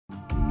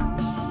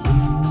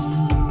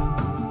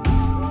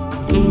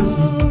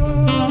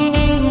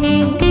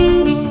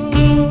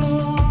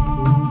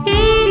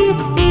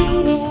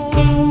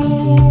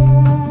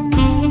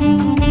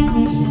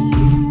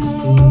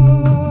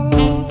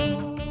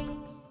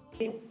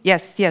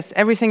Yes, yes,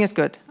 everything is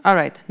good. All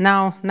right,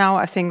 now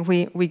I think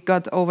we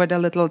got over the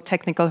little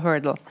technical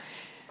hurdle.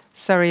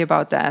 Sorry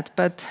about that,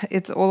 but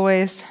it's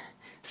always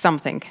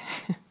something.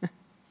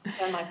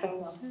 Turn my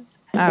phone on.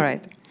 All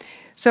right,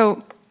 so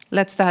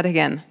let's start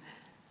again.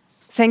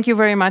 Thank you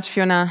very much,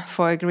 Fiona,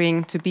 for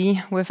agreeing to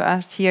be with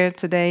us here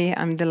today.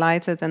 I'm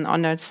delighted and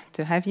honored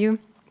to have you.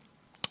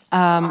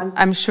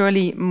 I'm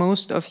surely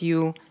most of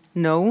you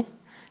know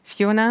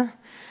Fiona,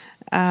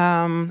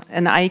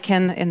 an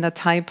icon in the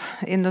type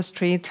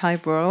industry,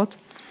 type world.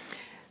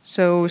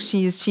 So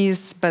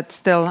she's, but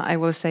still, I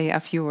will say a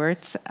few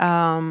words.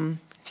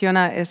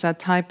 Fiona is a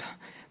type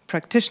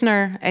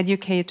practitioner,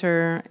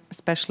 educator,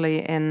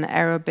 especially in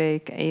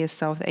Arabic,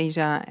 South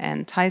Asia,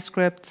 and Thai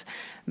scripts,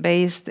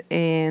 based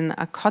in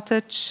a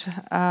cottage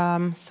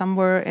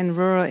somewhere in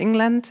rural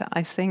England,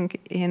 I think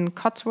in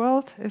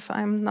Cotswold, if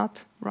I'm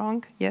not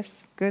wrong.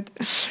 Yes, good.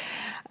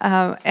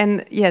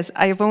 And yes,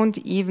 I won't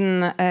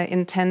even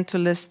intend to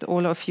list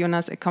all of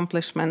Fiona's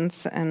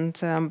accomplishments,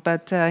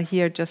 but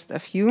here just a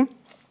few.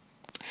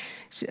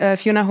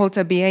 Fiona holds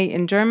a BA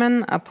in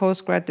German, a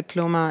postgrad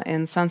diploma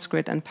in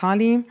Sanskrit and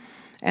Pali,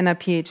 and a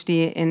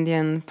PhD in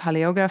Indian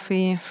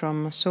paleography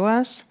from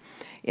SOAS.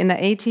 In the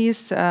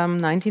 80s,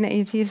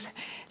 1980s,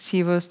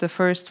 she was the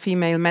first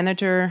female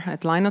manager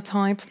at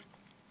Linotype,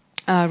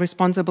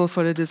 responsible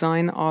for the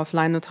design of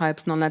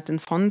Linotype's non-Latin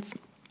fonts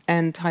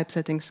and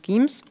typesetting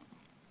schemes.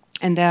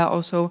 And they are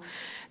also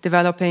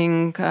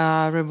developing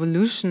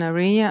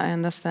revolutionary, I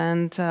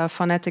understand,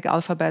 phonetic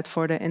alphabet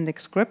for the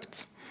Indic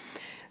scripts.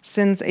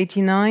 Since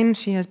 '89,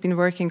 she has been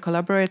working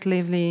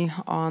collaboratively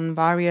on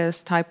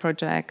various type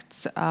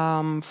projects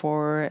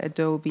for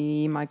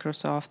Adobe,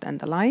 Microsoft, and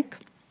the like,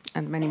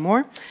 and many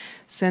more.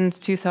 Since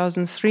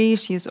 2003,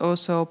 she is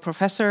also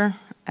professor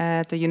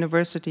at the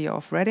University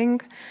of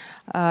Reading,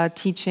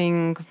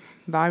 teaching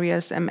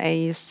various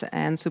MAs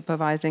and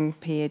supervising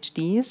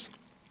PhDs.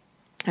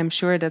 I'm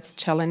sure that's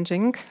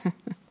challenging.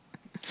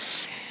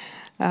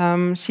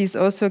 She's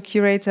also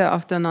curator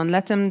of the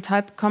non-Latin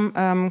type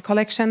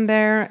collection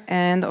there,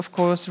 and of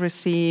course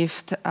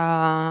received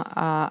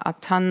a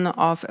ton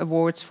of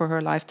awards for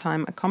her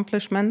lifetime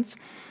accomplishments.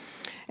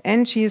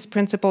 And she is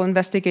principal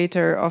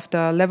investigator of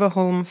the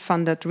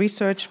Leverholm-funded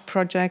research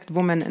project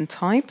Women in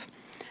Type,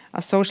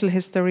 a social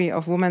history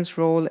of women's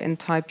role in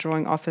type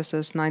drawing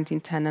offices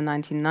 1910 and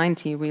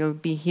 1990. We'll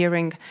be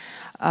hearing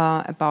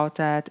about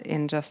that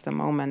in just a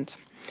moment.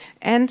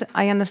 And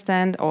I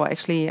understand, or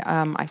actually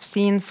I've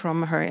seen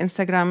from her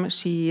Instagram,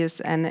 she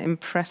is an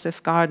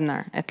impressive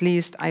gardener. At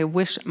least I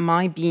wish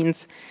my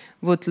beans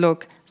would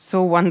look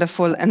so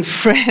wonderful and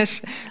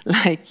fresh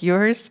like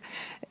yours.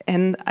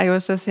 And I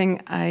also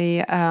think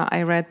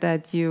I read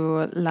that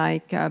you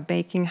like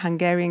baking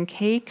Hungarian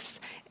cakes,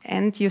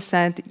 and you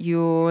said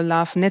you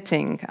love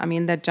knitting. I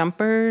mean, the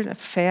jumper,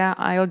 Fair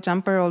Isle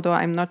jumper, although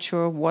I'm not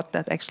sure what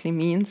that actually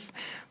means,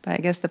 but I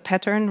guess the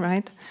pattern,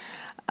 right,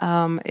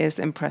 is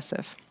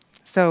impressive.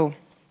 So,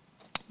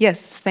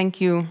 yes,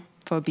 thank you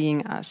for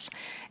being us.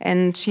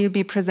 And she'll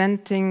be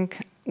presenting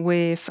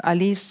with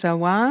Alice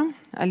Savoie.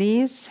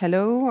 Alice,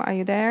 hello, are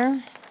you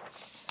there?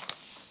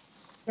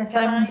 Yes,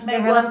 can I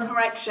make one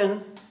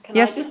correction? Can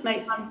yes, I just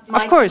make one?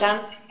 Of course.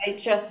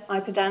 My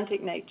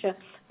pedantic nature,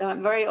 though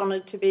I'm very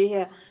honoured to be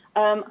here.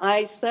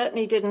 I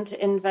certainly didn't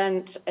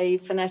invent a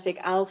phonetic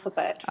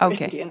alphabet for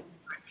Indian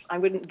scripts. I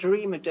wouldn't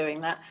dream of doing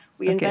that.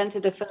 We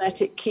invented a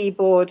phonetic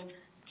keyboard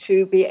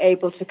to be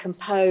able to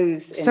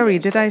compose. Sorry,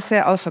 did I say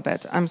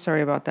alphabet? I'm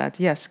sorry about that.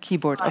 Yes,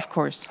 keyboard, of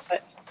course.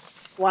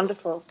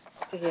 Wonderful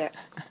to hear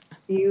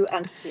you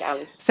and to see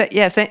Alice.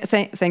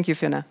 Thank you,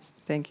 Fiona.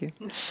 Thank you.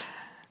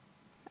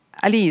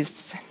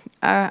 Alice,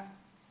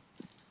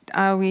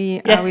 are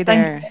we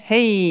there?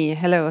 Hey,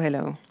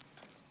 hello.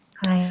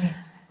 Hi.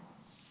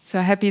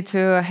 So happy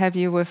to have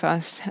you with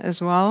us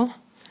as well.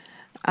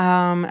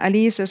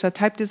 Alice is a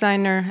type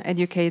designer,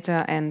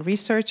 educator, and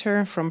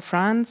researcher from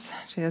France.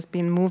 She has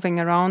been moving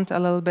around a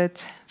little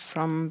bit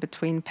from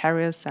between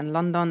Paris and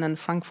London and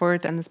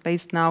Frankfurt, and is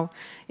based now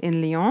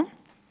in Lyon.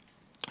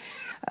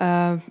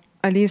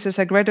 Alice is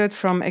a graduate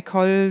from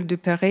École du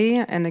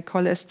Perret and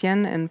École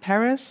Estienne in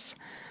Paris,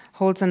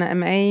 holds an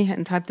MA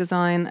in type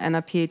design and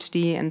a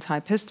PhD in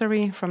type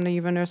history from the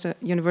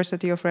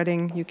University of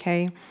Reading,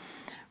 UK.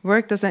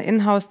 Worked as an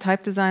in-house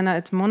type designer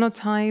at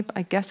Monotype,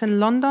 I guess in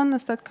London,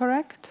 is that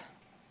correct?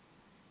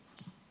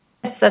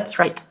 Yes, that's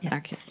right. Yes.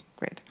 Okay,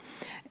 great.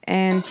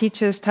 And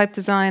teaches type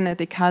design at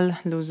École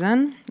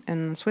Lausanne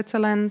in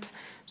Switzerland,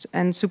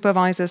 and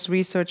supervises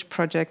research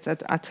projects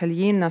at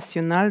Atelier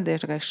National de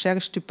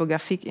Recherche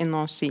Typographique in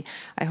Nancy.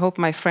 I hope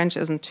my French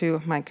isn't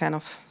too, my kind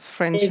of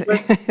French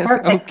is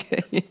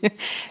okay.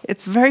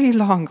 It's very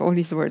long, all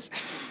these words.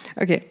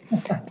 Okay,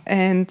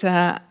 and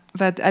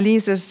but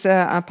Alice is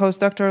a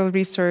postdoctoral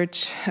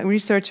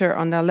researcher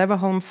on the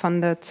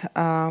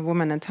Leverholm-funded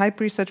Women in Type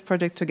research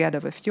project together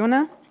with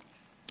Fiona.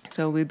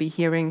 So we'll be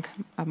hearing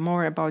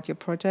more about your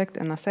project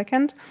in a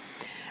second.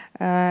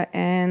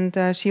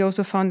 She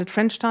also founded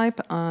French Type,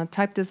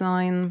 type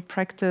design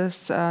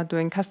practice,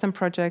 doing custom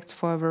projects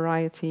for a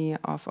variety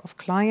of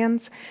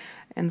clients.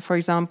 And for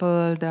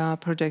example, the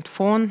project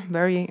Fawn,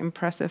 very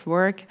impressive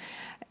work.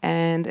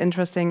 And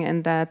interesting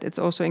in that it's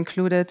also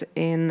included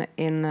in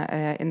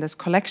this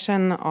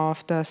collection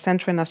of the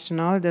Centre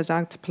National des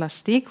Arts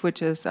Plastiques,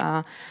 which is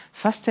a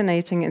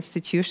fascinating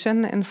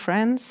institution in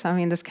France. I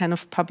mean, this kind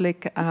of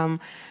public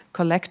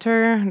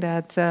collector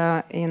that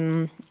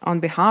on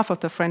behalf of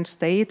the French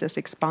state is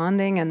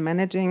expanding and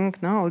managing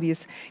all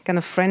these kind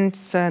of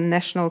French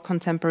national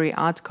contemporary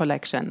art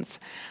collections,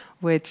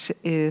 which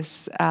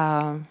is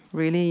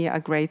really a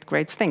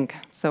great thing.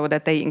 So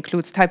that they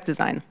include type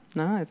design.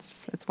 No,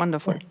 it's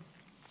wonderful. Yes.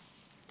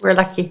 We're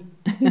lucky.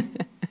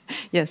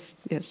 Yes.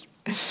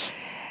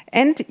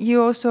 And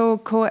you also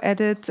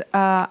co-edited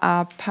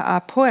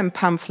a poem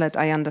pamphlet,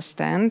 I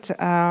understand,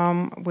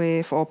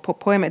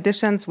 poem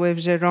editions with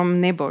Jérôme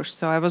Nebauche.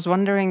 So I was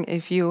wondering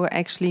if you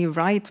actually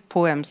write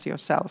poems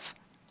yourself.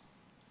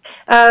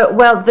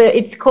 Well,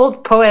 it's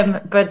called Poem,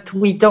 but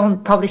we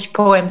don't publish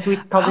poems. We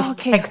publish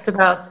text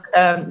about,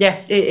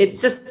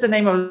 it's just the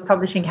name of the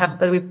publishing house,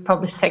 but we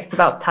publish text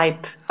about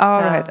type.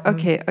 All right,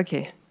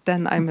 okay.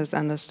 Then I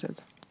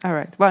misunderstood. All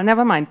right, well,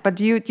 never mind. But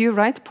do you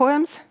write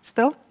poems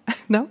still?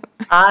 No?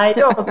 I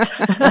don't.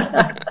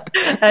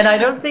 And I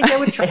don't think I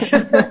would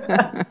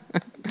try.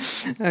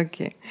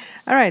 Okay,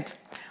 all right.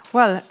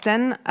 Well,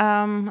 then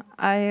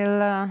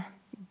I'll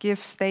give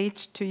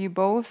stage to you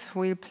both.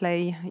 We'll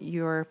play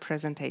your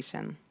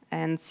presentation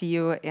and see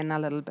you in a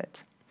little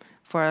bit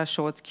for a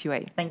short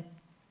Q&A. Thank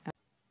you.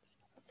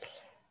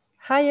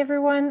 Hi,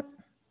 everyone.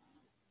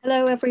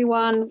 Hello,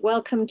 everyone.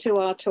 Welcome to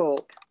our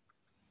talk.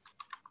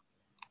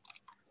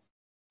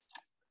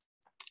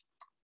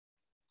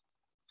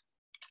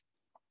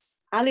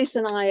 Alice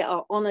and I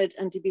are honoured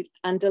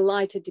and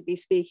delighted to be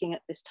speaking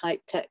at this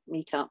TypeTech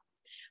meetup.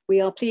 We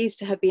are pleased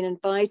to have been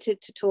invited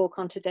to talk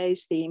on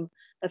today's theme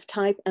of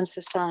type and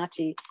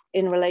society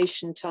in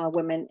relation to our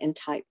Women in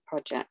Type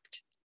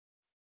project.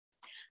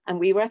 And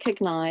we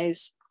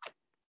recognise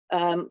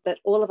that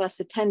all of us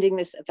attending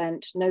this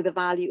event know the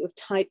value of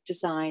type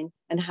design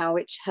and how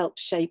it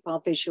helps shape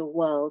our visual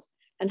world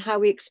and how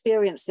we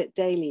experience it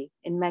daily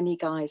in many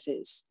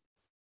guises.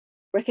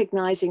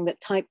 Recognising that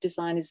type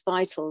design is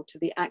vital to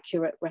the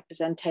accurate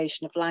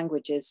representation of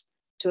languages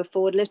to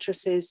afford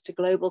literacies to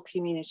global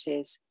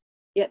communities,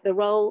 yet the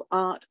role,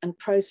 art and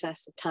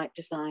process of type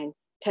design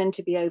tend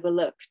to be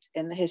overlooked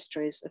in the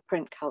histories of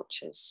print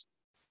cultures.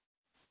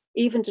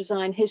 Even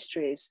design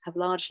histories have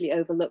largely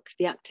overlooked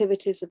the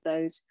activities of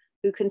those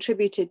who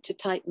contributed to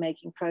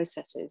type-making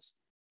processes,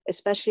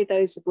 especially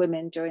those of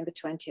women during the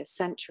 20th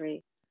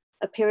century,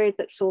 a period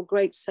that saw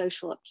great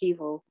social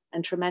upheaval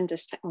and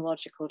tremendous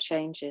technological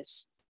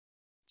changes.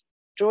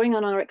 Drawing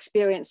on our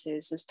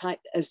experiences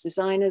as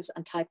designers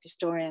and type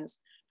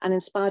historians, and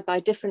inspired by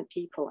different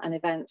people and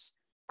events,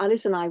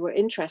 Alice and I were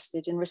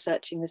interested in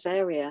researching this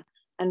area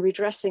and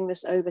redressing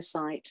this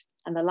oversight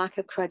and the lack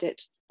of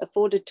credit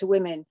afforded to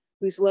women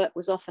whose work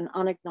was often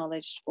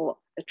unacknowledged or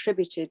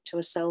attributed to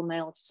a sole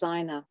male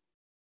designer.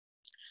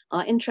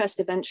 Our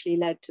interest eventually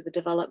led to the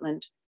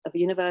development of the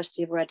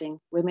University of Reading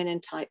Women in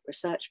Type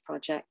research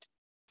project,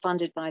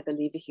 funded by the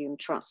Leverhulme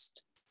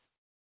Trust.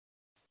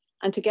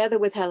 And together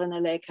with Helena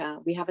Leca,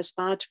 we have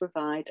aspired to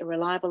provide a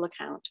reliable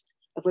account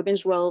of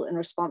women's role and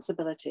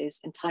responsibilities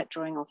in type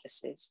drawing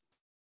offices.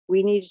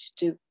 We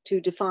needed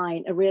to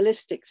define a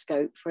realistic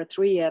scope for a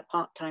 3-year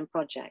part-time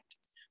project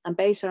and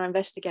base our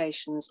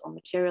investigations on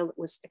material that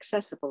was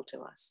accessible to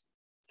us.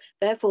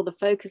 Therefore, the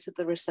focus of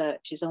the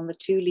research is on the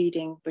 2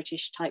 leading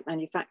British type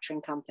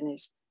manufacturing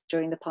companies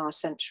during the past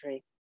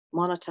century,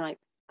 Monotype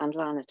and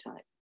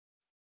Linotype.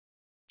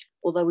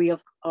 Although we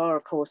are,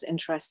 of course,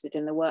 interested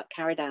in the work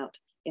carried out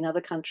in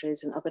other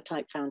countries and other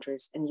type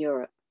foundries in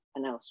Europe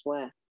and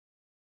elsewhere.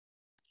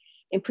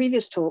 In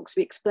previous talks,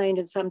 we explained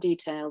in some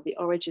detail the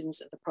origins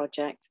of the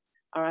project,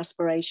 our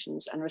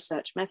aspirations and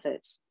research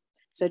methods.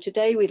 So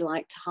today we'd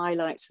like to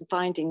highlight some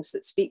findings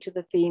that speak to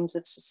the themes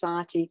of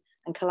society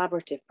and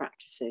collaborative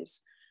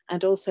practices,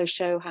 and also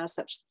show how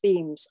such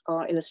themes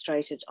are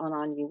illustrated on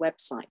our new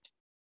website.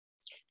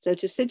 So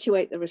to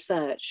situate the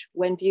research,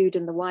 when viewed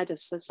in the wider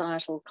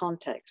societal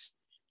context,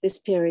 this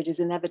period is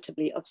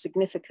inevitably of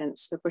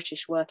significance for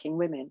British working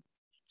women,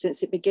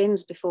 since it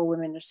begins before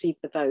women received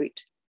the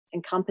vote,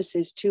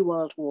 encompasses 2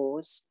 world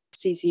wars,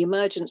 sees the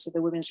emergence of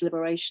the women's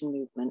liberation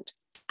movement,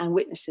 and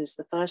witnesses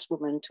the first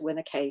woman to win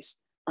a case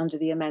under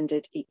the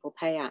amended Equal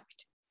Pay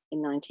Act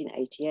in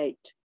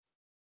 1988.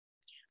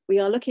 We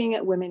are looking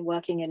at women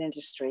working in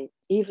industry.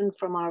 Even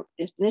from our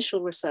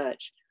initial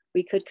research,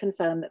 we could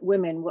confirm that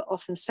women were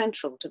often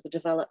central to the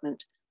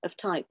development of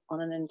type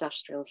on an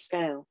industrial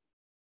scale.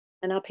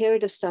 And our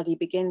period of study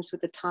begins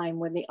with the time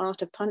when the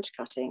art of punch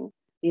cutting,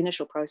 the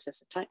initial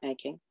process of type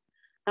making,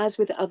 as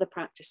with other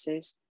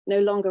practices, no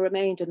longer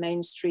remained a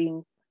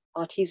mainstream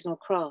artisanal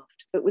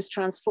craft, but was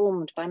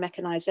transformed by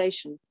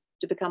mechanization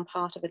to become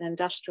part of an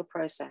industrial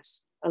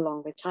process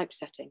along with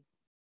typesetting.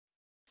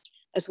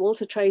 As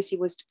Walter Tracy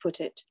was to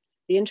put it,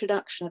 the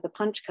introduction of the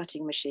punch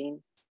cutting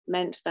machine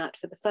meant that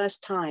for the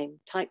first time,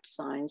 type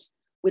designs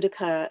would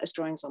occur as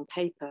drawings on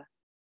paper,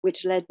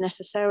 which led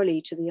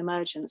necessarily to the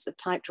emergence of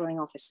type drawing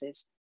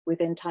offices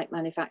within type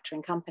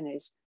manufacturing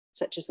companies,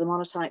 such as the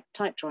Monotype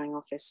Type Drawing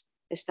Office,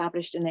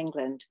 established in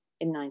England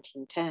in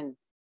 1910.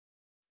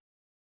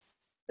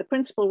 The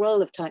principal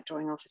role of type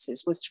drawing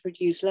offices was to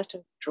produce letter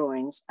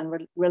drawings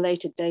and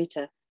related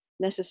data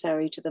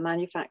necessary to the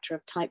manufacture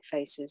of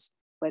typefaces,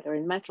 whether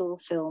in metal,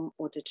 film,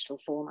 or digital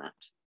format.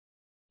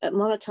 At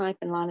Monotype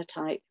and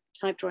Linotype,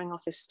 type drawing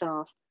office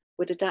staff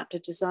would adapt a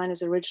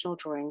designer's original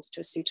drawings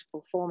to a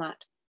suitable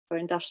format for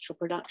industrial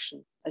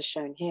production, as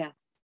shown here.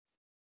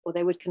 Or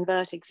they would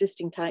convert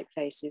existing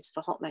typefaces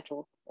for hot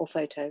metal or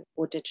photo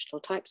or digital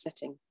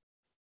typesetting.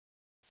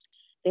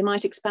 They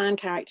might expand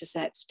character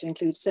sets to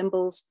include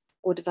symbols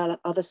or develop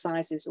other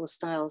sizes or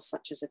styles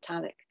such as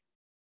italic.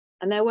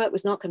 And their work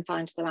was not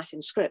confined to the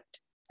Latin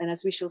script. And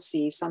as we shall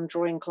see, some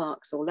drawing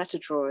clerks or letter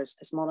drawers,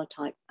 as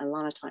Monotype and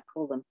Linotype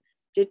call them,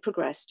 did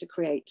progress to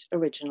create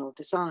original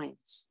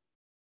designs.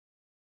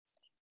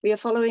 We are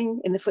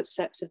following in the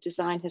footsteps of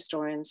design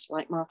historians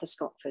like Martha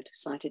Scotford,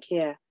 cited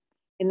here,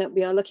 in that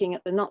we are looking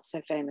at the not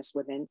so famous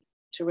women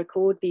to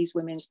record these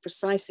women's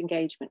precise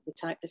engagement with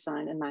type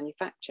design and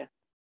manufacture,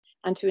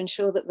 and to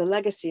ensure that the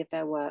legacy of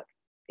their work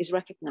is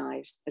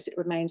recognized as it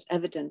remains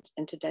evident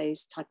in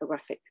today's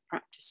typographic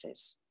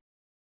practices.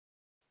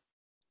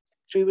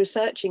 Through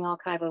researching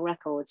archival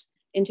records,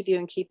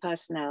 interviewing key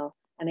personnel,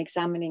 and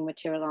examining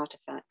material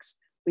artifacts,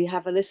 we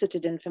have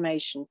elicited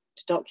information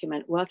to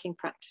document working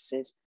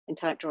practices in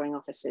type drawing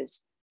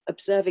offices,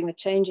 observing the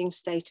changing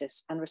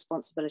status and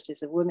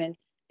responsibilities of women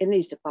in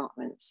these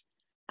departments,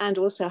 and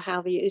also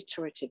how the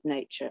iterative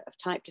nature of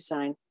type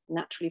design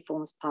naturally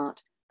forms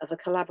part of a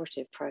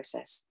collaborative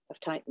process of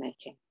type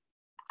making.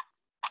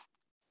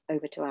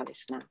 Over to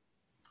Alice now.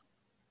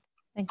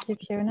 Thank you,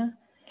 Fiona.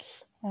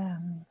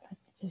 Let me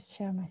just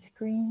share my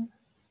screen.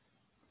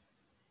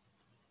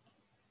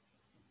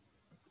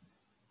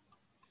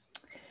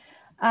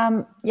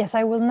 Yes,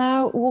 I will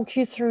now walk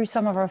you through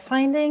some of our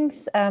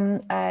findings.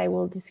 I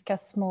will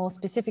discuss more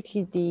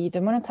specifically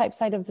the monotype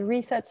side of the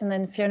research, and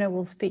then Fiona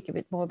will speak a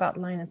bit more about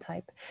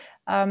linotype.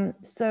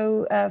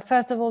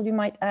 First of all, you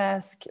might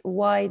ask,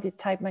 why did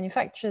type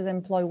manufacturers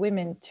employ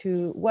women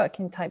to work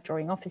in type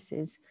drawing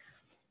offices?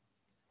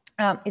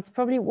 It's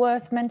probably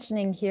worth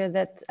mentioning here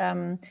that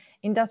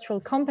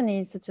industrial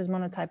companies such as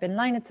Monotype and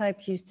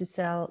Linotype used to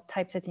sell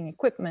typesetting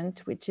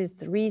equipment, which is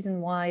the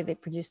reason why they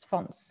produced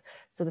fonts.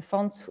 So the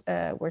fonts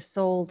were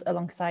sold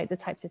alongside the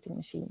typesetting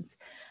machines.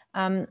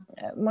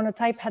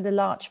 Monotype had a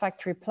large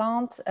factory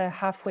plant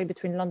halfway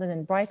between London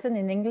and Brighton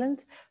in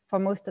England for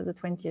most of the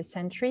 20th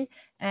century,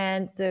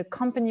 and the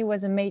company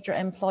was a major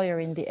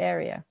employer in the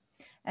area.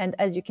 And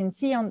as you can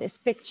see on this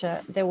picture,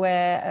 there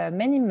were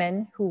many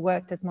men who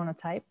worked at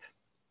Monotype.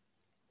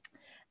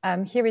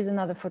 Here is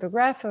another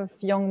photograph of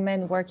young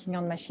men working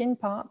on machine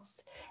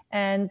parts.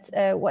 And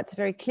what's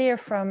very clear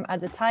from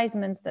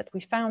advertisements that we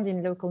found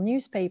in local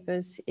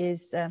newspapers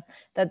is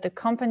that the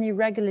company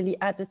regularly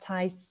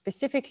advertised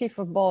specifically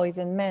for boys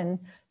and men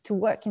to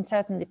work in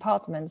certain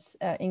departments,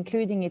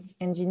 including its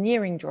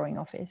engineering drawing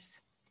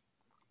office.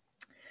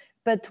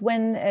 But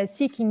when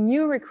seeking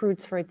new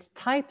recruits for its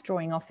type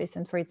drawing office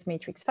and for its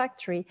matrix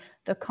factory,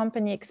 the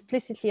company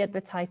explicitly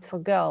advertised for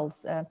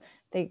girls,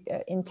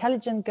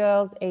 intelligent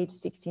girls aged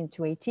 16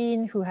 to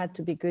 18 who had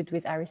to be good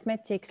with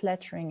arithmetics,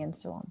 lettering, and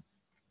so on.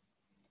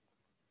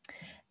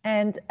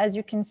 And as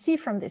you can see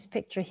from this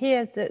picture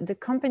here, the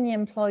company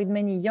employed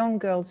many young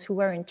girls who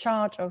were in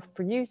charge of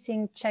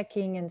producing,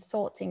 checking, and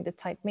sorting the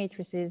type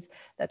matrices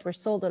that were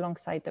sold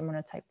alongside the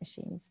monotype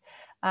machines.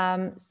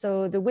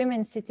 So the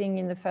women sitting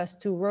in the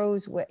first two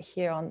rows were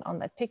here on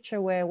that picture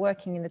were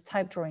working in the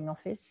type drawing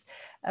office,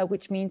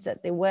 which means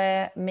that they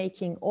were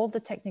making all the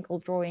technical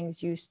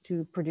drawings used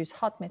to produce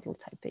hot metal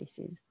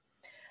typefaces.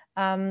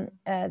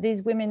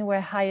 These women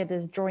were hired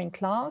as drawing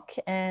clerk,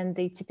 and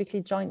they typically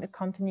joined the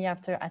company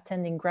after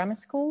attending grammar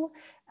school.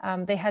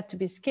 They had to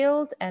be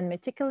skilled and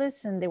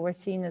meticulous, and they were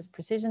seen as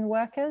precision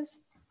workers.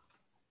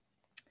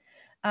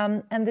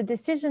 And the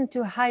decision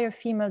to hire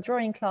female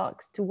drawing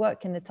clerks to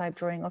work in the type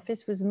drawing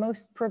office was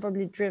most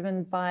probably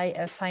driven by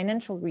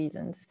financial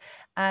reasons,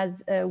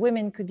 as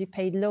women could be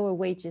paid lower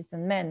wages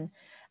than men.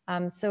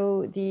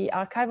 So the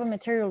archival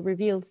material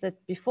reveals that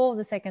before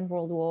the Second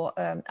World War,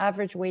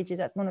 average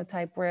wages at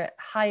Monotype were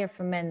higher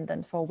for men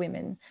than for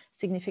women,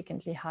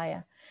 significantly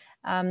higher.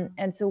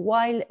 And so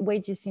while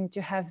wages seem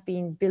to have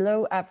been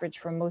below average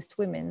for most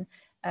women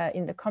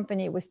in the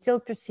company, it was still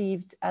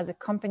perceived as a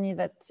company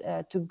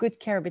that took good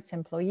care of its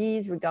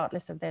employees,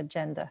 regardless of their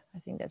gender. I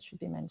think that should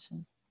be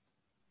mentioned.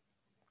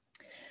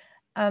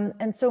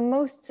 And so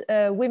most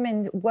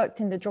women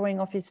worked in the drawing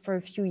office for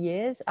a few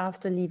years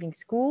after leaving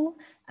school,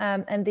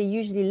 and they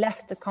usually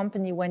left the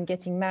company when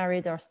getting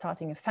married or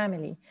starting a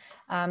family.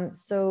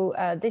 So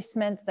this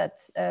meant that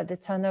the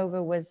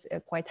turnover was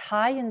quite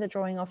high in the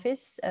drawing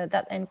office.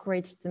 That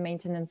encouraged the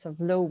maintenance of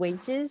low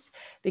wages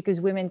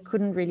because women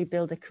couldn't really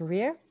build a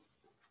career.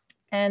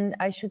 And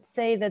I should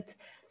say that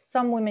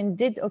some women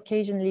did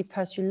occasionally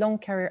pursue long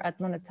career at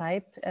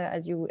Monotype,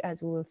 as we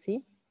will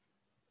see.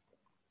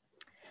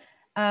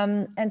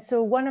 And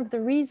so one of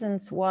the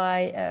reasons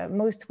why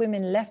most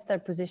women left their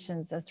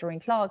positions as drawing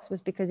clerks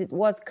was because it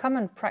was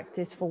common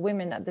practice for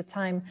women at the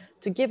time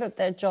to give up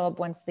their job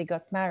once they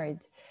got married.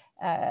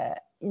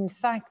 In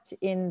fact,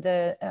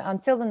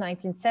 until the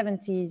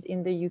 1970s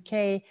in the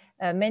UK,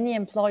 many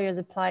employers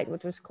applied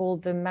what was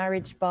called the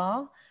marriage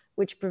bar,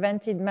 which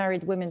prevented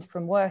married women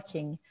from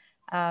working.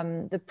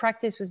 The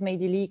practice was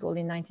made illegal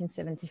in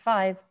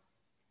 1975.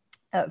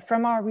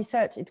 From our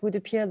research, it would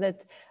appear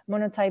that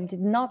Monotype did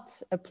not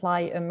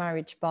apply a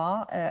marriage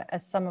bar,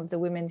 as some of the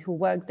women who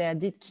worked there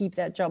did keep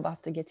their job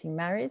after getting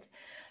married.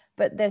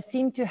 But there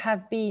seemed to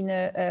have been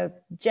a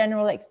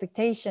general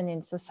expectation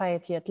in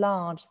society at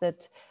large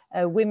that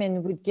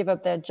women would give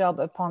up their job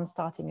upon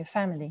starting a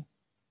family.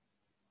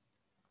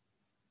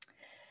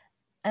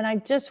 And I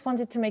just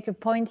wanted to make a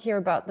point here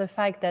about the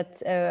fact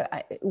that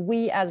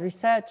we as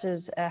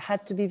researchers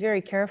had to be very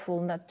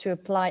careful not to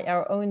apply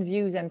our own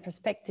views and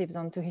perspectives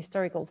onto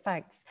historical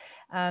facts.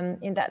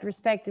 In that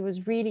respect, it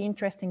was really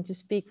interesting to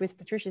speak with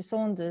Patricia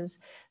Saunders,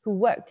 who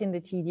worked in the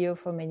TDO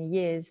for many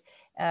years.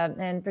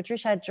 And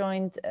Patricia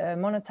joined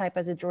Monotype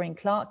as a drawing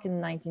clerk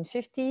in the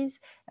 1950s.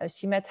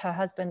 She met her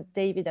husband,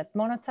 David, at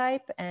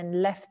Monotype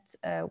and left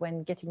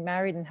when getting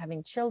married and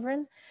having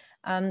children.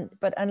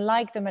 But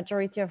unlike the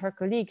majority of her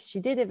colleagues, she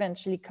did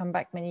eventually come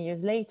back many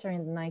years later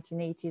in the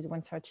 1980s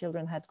once her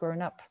children had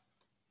grown up.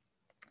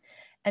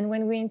 And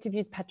when we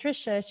interviewed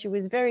Patricia, she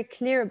was very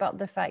clear about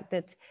the fact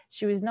that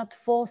she was not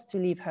forced to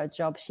leave her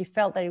job. She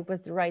felt that it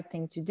was the right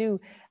thing to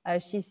do.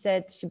 She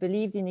said she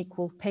believed in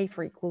equal pay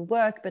for equal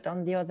work, but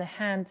on the other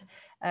hand,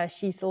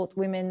 she thought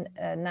women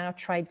now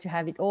tried to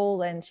have it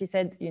all. And she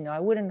said, you know, I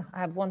wouldn't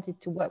have wanted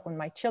to work when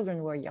my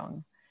children were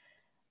young.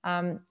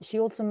 She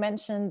also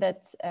mentioned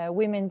that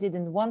women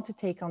didn't want to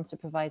take on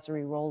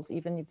supervisory roles,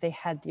 even if they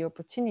had the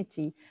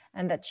opportunity,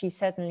 and that she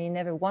certainly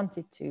never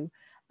wanted to.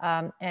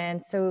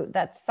 And so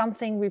that's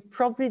something we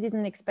probably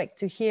didn't expect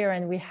to hear,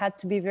 and we had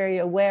to be very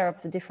aware of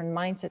the different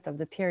mindset of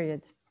the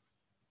period.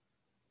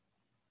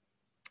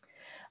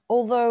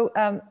 Although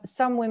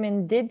some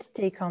women did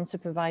take on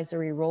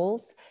supervisory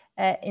roles,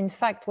 in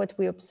fact, what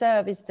we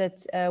observe is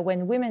that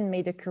when women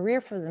made a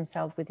career for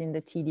themselves within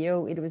the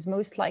TDO, it was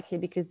most likely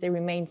because they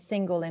remained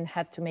single and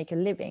had to make a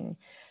living.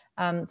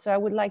 So I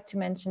would like to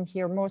mention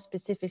here more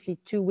specifically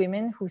two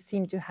women who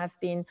seem to have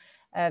been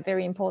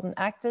very important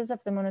actors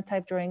of the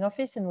Monotype drawing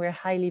office and were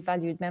highly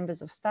valued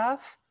members of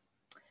staff.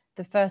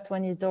 The first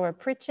one is Dora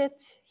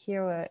Pritchett,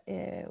 here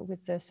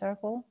with the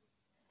circle.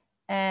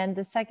 And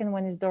the second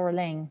one is Dora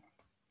Lang.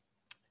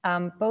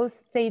 Both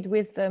stayed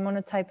with the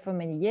Monotype for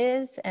many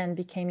years and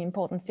became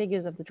important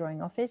figures of the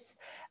drawing office.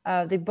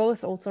 They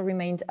both also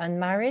remained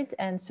unmarried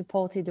and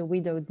supported a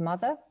widowed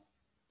mother.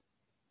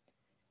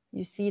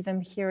 You see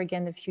them here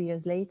again a few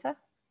years later.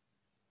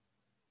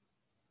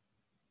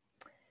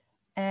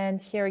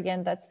 And here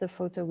again, that's the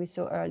photo we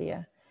saw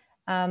earlier.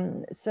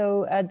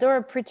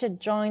 Dora Pritchett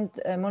joined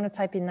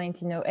Monotype in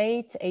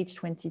 1908, age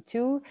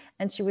 22,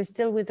 and she was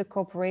still with the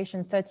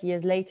corporation 30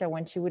 years later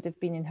when she would have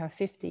been in her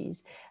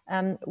 50s.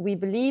 We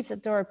believe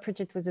that Dora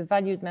Pritchett was a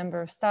valued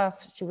member of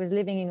staff. She was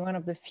living in one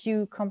of the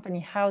few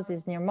company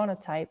houses near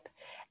Monotype.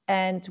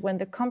 And when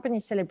the company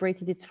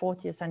celebrated its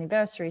 40th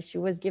anniversary, she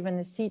was given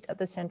a seat at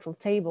the central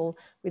table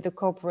with the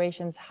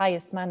corporation's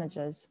highest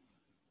managers.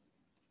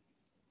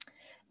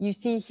 You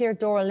see here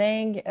Dora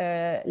Lang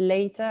at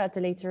a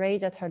later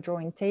age at her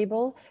drawing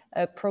table,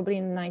 probably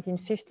in the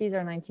 1950s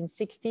or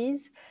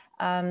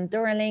 1960s.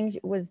 Dora Lang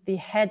was the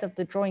head of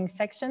the drawing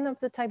section of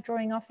the Type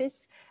drawing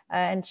office,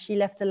 and she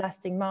left a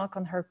lasting mark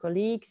on her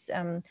colleagues.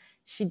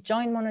 She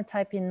joined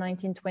Monotype in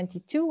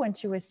 1922 when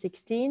she was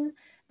 16,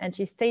 and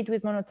she stayed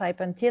with Monotype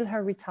until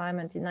her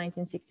retirement in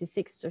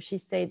 1966. So she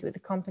stayed with the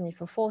company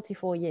for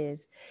 44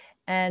 years.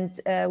 And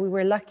we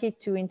were lucky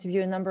to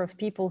interview a number of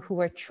people who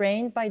were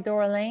trained by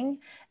Dora Lang,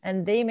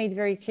 and they made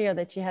very clear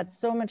that she had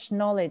so much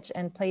knowledge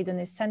and played an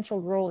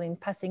essential role in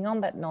passing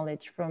on that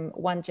knowledge from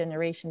one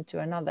generation to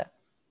another.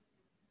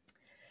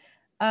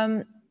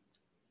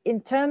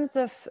 In terms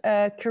of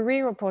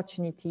career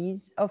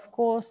opportunities, of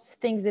course,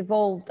 things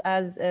evolved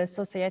as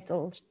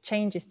societal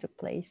changes took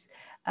place.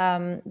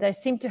 There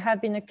seemed to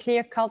have been a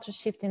clear culture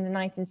shift in the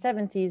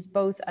 1970s,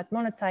 both at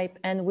Monotype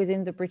and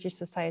within the British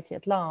society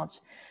at large.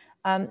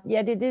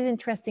 Yet it is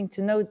interesting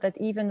to note that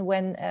even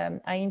when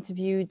I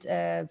interviewed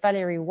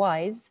Valerie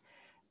Wise,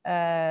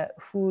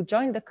 who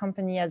joined the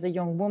company as a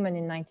young woman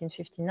in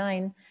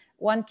 1959,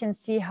 one can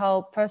see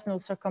how personal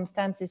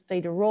circumstances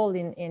played a role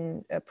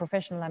in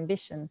professional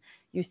ambition.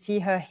 You see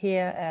her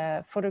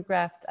here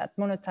photographed at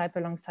Monotype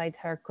alongside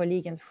her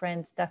colleague and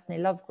friend, Daphne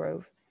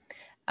Lovegrove.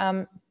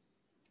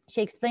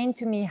 She explained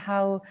to me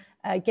how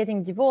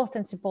getting divorced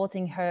and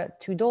supporting her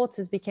two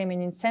daughters became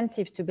an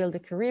incentive to build a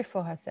career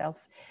for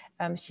herself.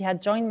 She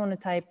had joined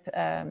Monotype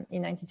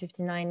in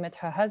 1959, met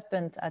her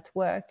husband at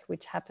work,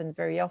 which happened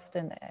very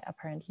often,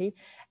 apparently,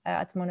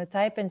 at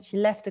Monotype, and she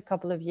left a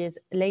couple of years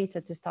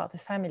later to start a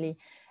family.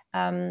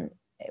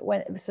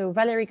 So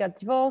Valerie got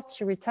divorced.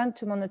 She returned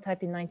to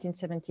Monotype in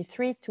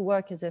 1973 to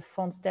work as a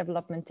fonts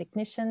development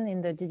technician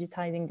in the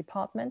digitizing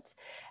department.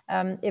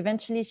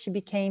 Eventually, she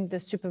became the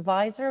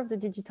supervisor of the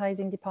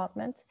digitizing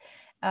department.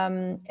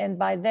 And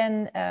by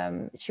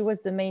then, she was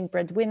the main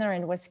breadwinner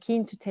and was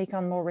keen to take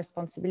on more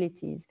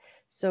responsibilities.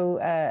 So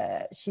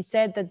she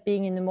said that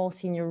being in a more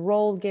senior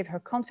role gave her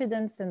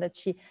confidence and that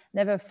she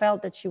never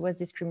felt that she was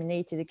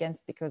discriminated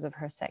against because of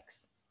her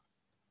sex.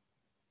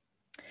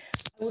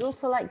 I would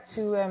also like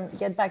to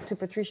get back to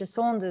Patricia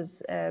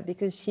Saunders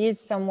because she is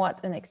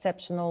somewhat an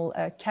exceptional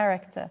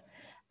character.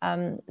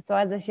 So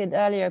as I said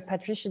earlier,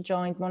 Patricia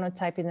joined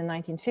Monotype in the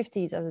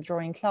 1950s as a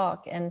drawing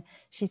clerk. And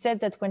she said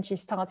that when she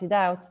started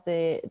out,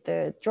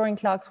 the drawing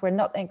clerks were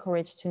not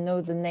encouraged to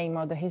know the name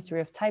or the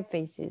history of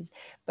typefaces,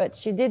 but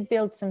she did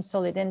build some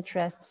solid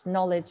interests,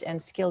 knowledge,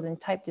 and skills in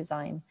type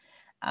design.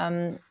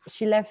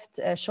 She left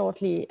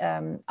shortly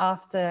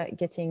after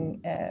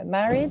getting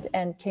married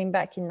and came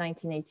back in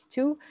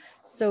 1982.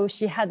 So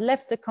she had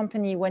left the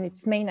company when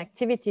its main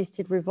activities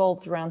still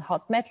revolved around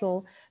hot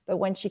metal. But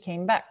when she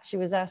came back, she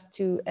was asked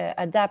to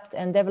adapt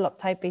and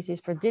develop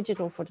typefaces for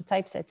digital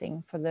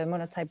phototypesetting for the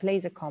Monotype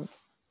laser comp.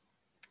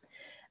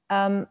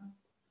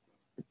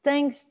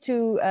 Thanks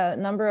to a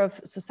number of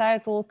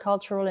societal,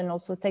 cultural, and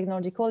also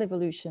technological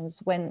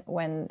evolutions, when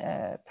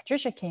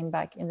Patricia came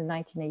back in the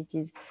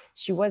 1980s,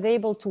 she was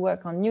able to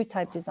work on new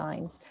type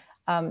designs.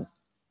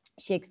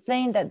 She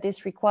explained that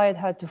this required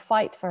her to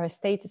fight for her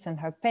status and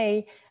her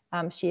pay.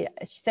 She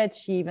said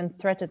she even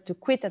threatened to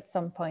quit at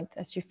some point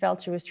as she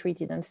felt she was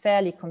treated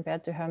unfairly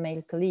compared to her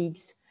male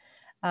colleagues.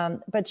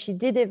 But she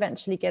did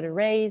eventually get a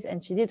raise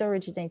and she did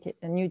originate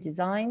new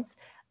designs.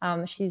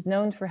 She's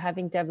known for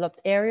having developed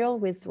Arial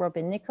with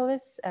Robin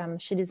Nicholas.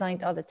 She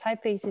designed other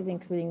typefaces,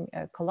 including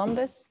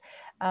Columbus,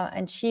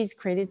 and she's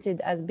credited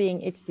as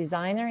being its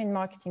designer in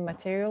marketing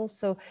materials.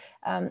 So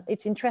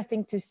it's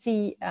interesting to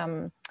see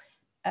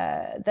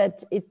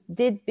that it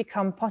did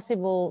become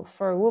possible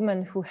for a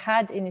woman who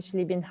had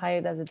initially been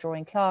hired as a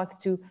drawing clerk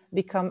to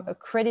become a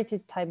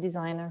credited type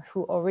designer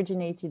who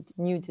originated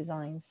new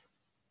designs.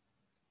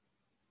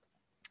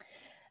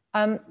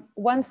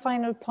 One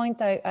final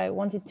point I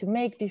wanted to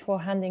make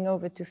before handing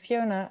over to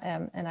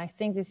Fiona, and I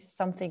think this is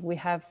something we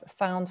have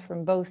found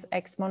from both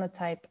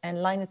ex-Monotype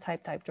and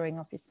Linotype type drawing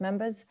office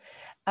members,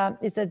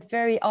 is that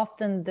very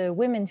often the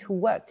women who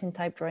worked in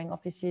type drawing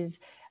offices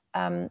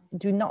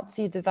do not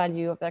see the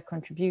value of their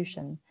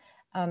contribution.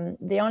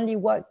 They only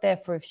worked there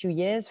for a few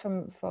years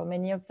for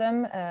many of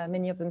them.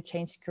 Many of them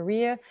changed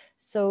career,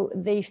 so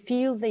they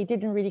feel they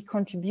didn't really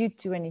contribute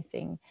to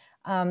anything.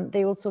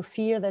 They also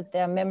fear that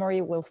their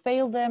memory will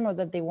fail them or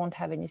that they won't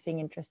have anything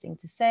interesting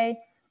to say.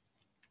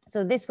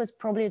 So this was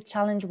probably a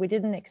challenge we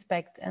didn't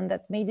expect, and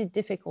that made it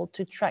difficult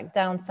to track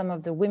down some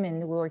of the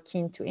women we were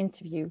keen to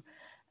interview.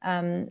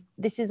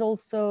 This is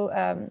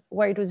also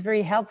where it was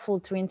very helpful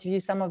to interview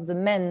some of the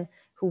men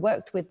who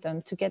worked with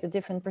them to get a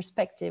different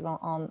perspective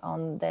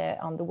on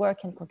the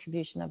work and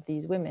contribution of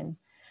these women.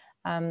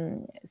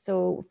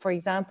 So, for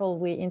example,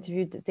 we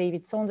interviewed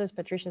David Saunders,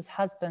 Patricia's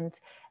husband,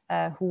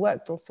 who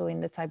worked also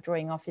in the type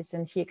drawing office,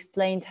 and he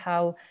explained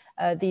how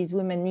these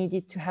women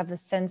needed to have a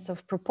sense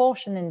of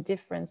proportion and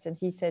difference. And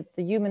he said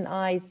the human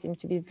eyes seem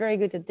to be very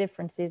good at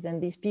differences,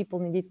 and these people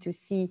needed to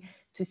see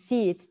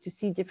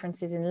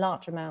differences in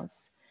large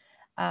amounts.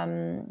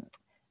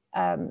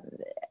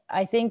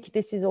 I think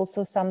this is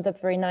also summed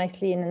up very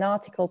nicely in an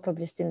article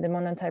published in the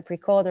Monotype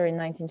Recorder in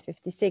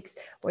 1956,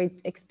 where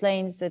it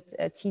explains that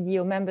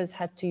TDO members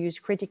had to use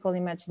critical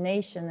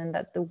imagination and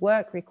that the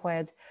work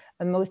required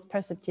a most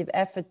perceptive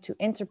effort to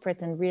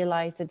interpret and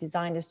realize the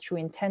designer's true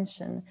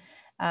intention.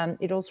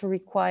 It also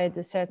required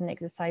a certain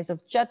exercise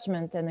of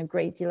judgment and a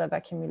great deal of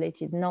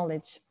accumulated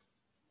knowledge.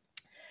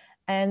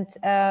 And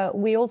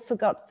we also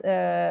got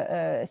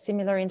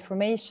similar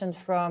information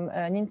from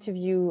an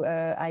interview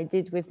I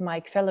did with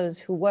Mike Fellows,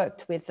 who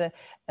worked with the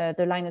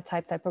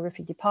Linotype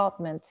typography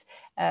department,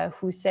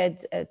 who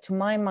said, to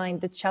my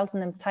mind, the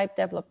Cheltenham type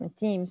development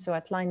team, so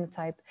at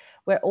Linotype,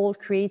 were all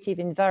creative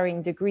in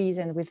varying degrees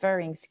and with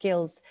varying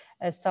skills,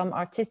 some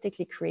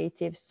artistically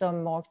creative,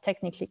 some more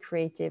technically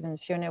creative, and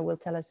Fiona will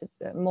tell us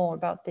more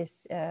about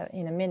this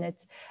in a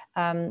minute.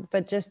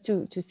 But just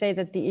to say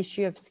that the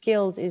issue of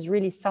skills is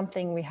really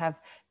something we have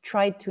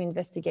tried to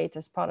investigate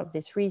as part of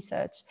this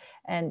research,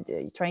 and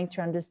trying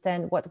to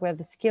understand what were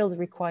the skills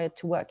required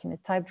to work in a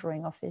type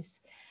drawing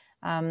office.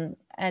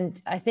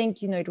 And I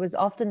think, it was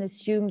often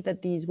assumed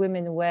that these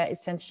women were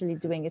essentially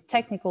doing a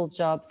technical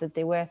job, that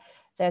they were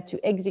there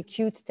to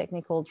execute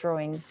technical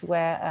drawings,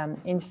 where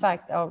in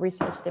fact our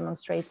research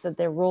demonstrates that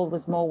their role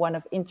was more one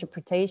of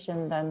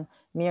interpretation than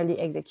merely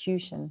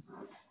execution.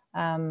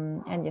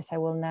 And yes, I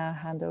will now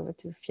hand over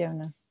to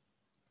Fiona.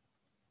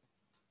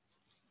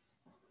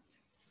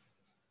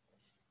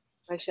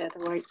 I share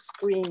the right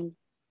screen.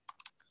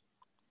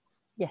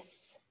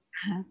 Yes.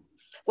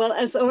 Well,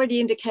 as already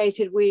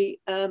indicated, we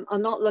are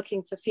not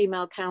looking for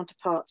female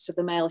counterparts to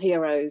the male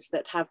heroes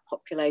that have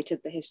populated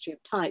the history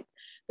of type,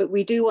 but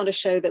we do want to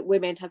show that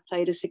women have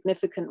played a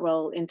significant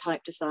role in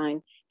type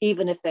design,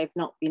 even if they've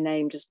not been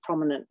named as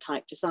prominent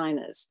type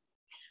designers.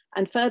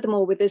 And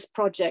furthermore, with this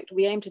project,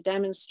 we aim to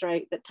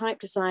demonstrate that type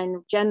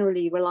design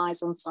generally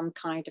relies on some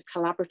kind of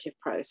collaborative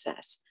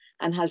process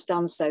and has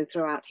done so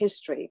throughout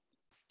history.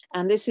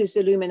 And this is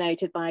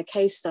illuminated by a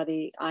case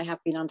study I have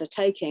been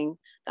undertaking,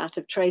 that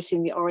of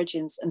tracing the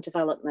origins and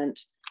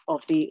development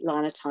of the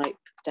Linotype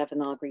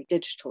Devanagari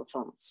digital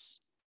fonts.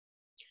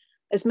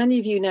 As many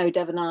of you know,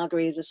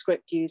 Devanagari is a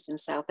script used in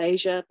South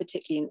Asia,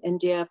 particularly in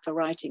India, for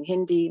writing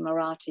Hindi,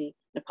 Marathi,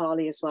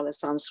 Nepali, as well as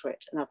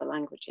Sanskrit and other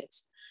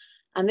languages.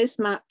 And this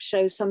map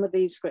shows some of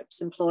these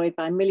scripts employed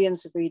by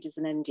millions of readers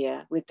in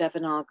India, with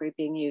Devanagari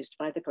being used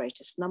by the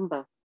greatest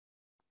number.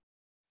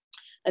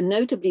 A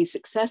notably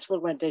successful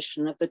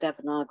rendition of the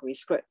Devanagari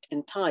script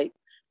in type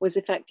was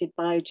effected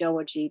by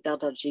Jawaji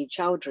Dadaji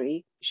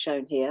Chowdhury,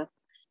 shown here,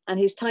 and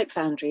his type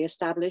foundry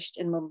established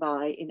in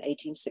Mumbai in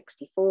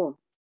 1864,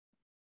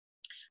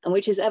 and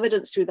which is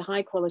evidenced through the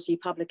high quality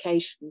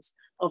publications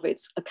of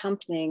its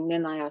accompanying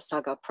Nirnaya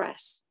Saga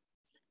press.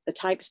 The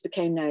types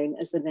became known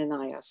as the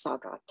Nirnaya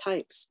Saga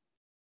types.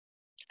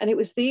 And it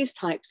was these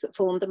types that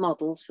formed the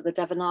models for the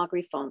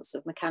Devanagari fonts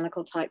of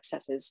mechanical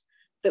typesetters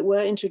that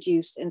were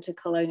introduced into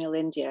colonial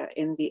India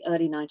in the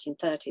early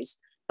 1930s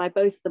by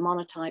both the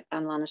monotype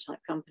and linotype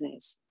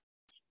companies.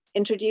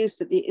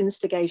 Introduced at the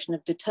instigation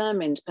of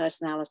determined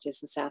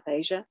personalities in South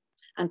Asia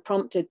and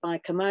prompted by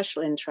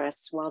commercial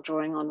interests while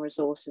drawing on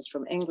resources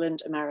from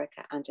England,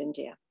 America, and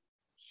India.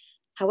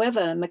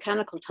 However,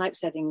 mechanical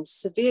typesettings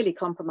severely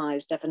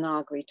compromised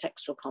Devanagari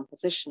textual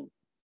composition.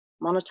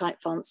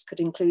 Monotype fonts could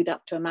include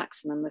up to a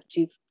maximum of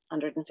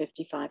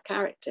 255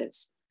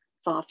 characters,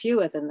 far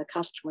fewer than the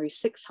customary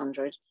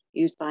 600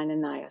 used by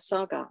Nirnaya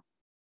Saga.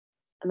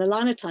 And the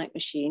linotype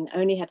machine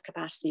only had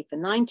capacity for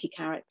 90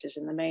 characters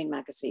in the main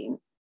magazine,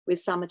 with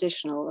some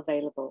additional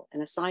available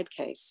in a side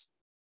case.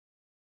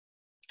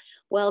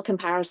 Well,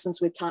 comparisons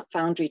with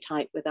foundry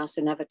type were thus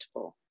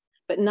inevitable,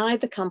 but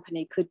neither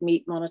company could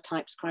meet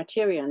monotype's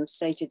criterion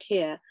stated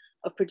here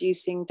of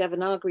producing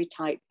Devanagari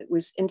type that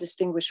was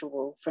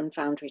indistinguishable from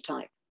foundry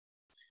type.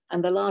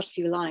 And the last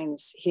few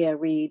lines here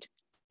read,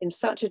 "In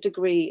such a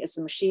degree as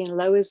the machine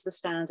lowers the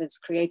standards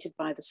created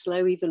by the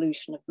slow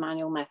evolution of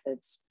manual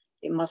methods,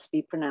 it must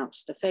be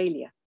pronounced a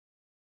failure."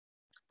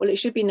 Well, it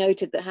should be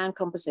noted that hand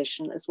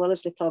composition as well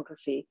as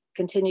lithography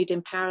continued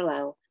in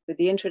parallel with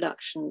the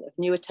introduction of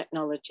newer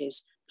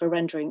technologies for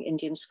rendering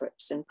Indian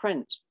scripts in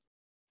print.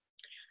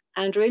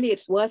 And really,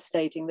 it's worth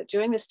stating that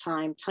during this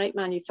time, type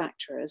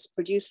manufacturers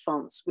produced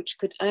fonts which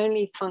could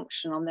only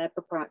function on their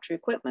proprietary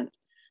equipment.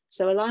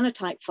 So a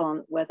linotype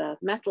font, whether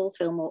metal,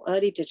 film, or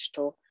early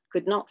digital,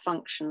 could not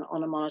function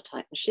on a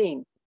monotype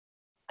machine,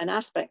 an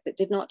aspect that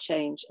did not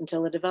change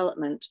until the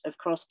development of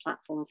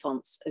cross-platform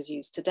fonts as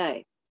used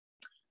today.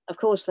 Of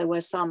course, there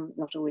were some,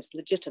 not always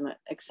legitimate,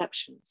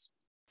 exceptions.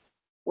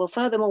 Well,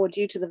 furthermore,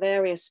 due to the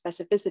various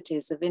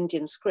specificities of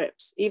Indian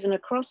scripts, even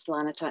across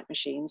linotype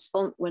machines,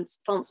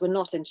 fonts were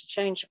not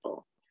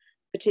interchangeable,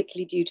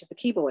 particularly due to the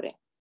keyboarding.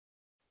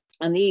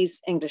 And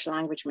these English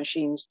language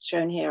machines,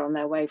 shown here on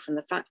their way from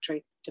the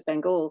factory to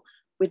Bengal,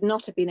 would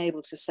not have been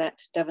able to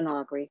set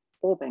Devanagari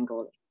or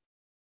Bengali.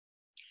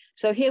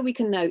 So here we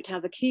can note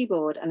how the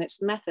keyboard and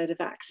its method of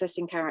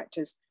accessing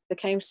characters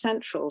became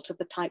central to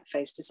the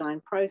typeface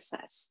design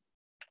process.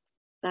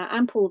 Now,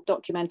 ample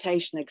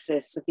documentation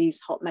exists of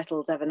these hot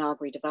metal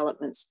Devanagari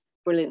developments,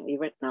 brilliantly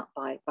written up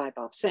by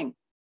Vaibhav Singh.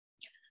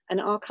 And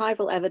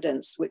archival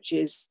evidence, which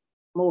is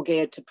more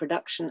geared to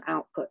production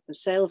output and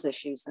sales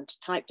issues than to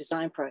type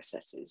design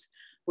processes,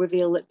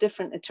 reveal that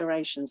different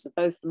iterations of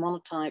both the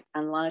monotype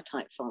and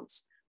linotype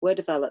fonts were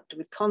developed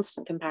with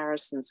constant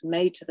comparisons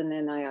made to the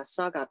Nirnaya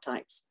Saga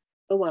types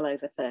for well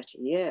over 30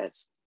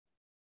 years.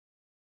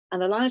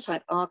 And the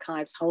linotype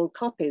archives hold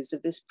copies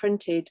of this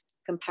printed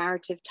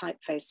comparative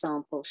typeface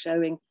sample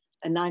showing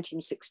a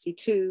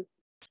 1962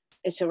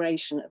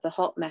 iteration of the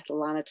hot metal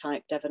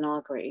linotype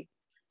Devanagari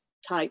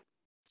type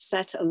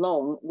set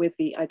along with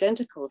the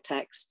identical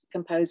text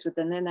composed with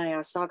the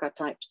Nirnaya Saga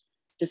type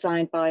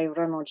designed by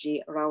Ranoji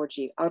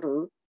Raoji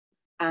Aru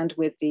and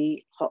with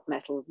the hot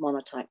metal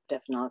monotype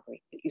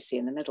Devanagari that you see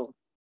in the middle.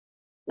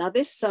 Now,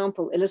 this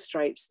sample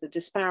illustrates the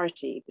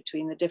disparity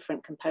between the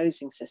different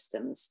composing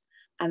systems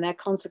and their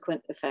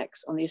consequent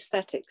effects on the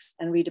aesthetics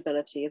and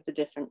readability of the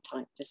different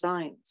type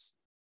designs.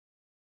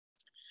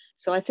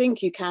 So I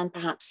think you can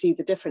perhaps see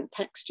the different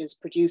textures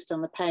produced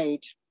on the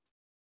page,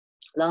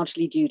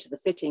 largely due to the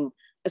fitting,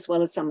 as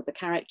well as some of the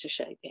character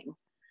shaping.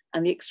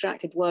 and the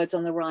extracted words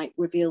on the right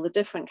reveal the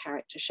different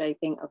character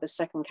shaping of the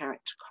second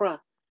character cr,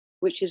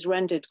 which is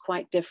rendered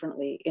quite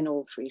differently in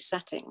all three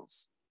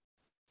settings.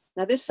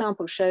 Now this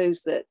sample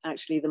shows that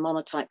actually the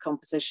monotype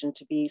composition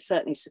to be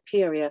certainly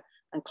superior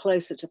and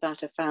closer to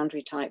that of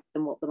foundry type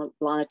than what the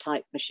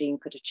linotype machine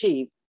could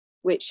achieve,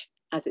 which,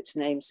 as its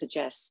name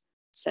suggests,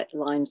 set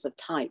lines of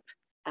type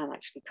and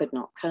actually could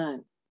not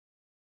kern.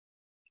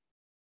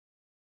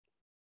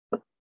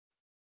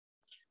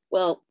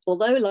 Well,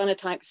 although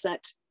linotype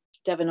set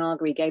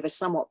Devanagari gave a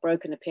somewhat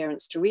broken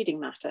appearance to reading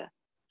matter,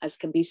 as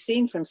can be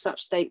seen from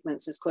such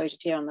statements as quoted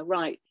here on the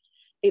right,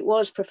 it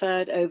was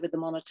preferred over the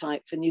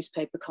monotype for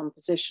newspaper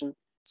composition,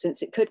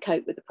 since it could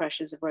cope with the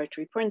pressures of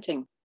rotary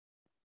printing.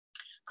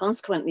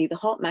 Consequently, the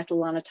hot metal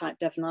linotype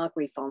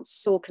Devanagari fonts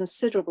saw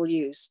considerable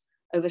use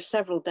over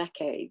several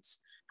decades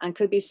and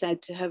could be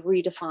said to have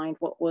redefined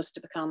what was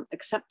to become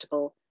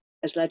acceptable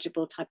as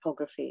legible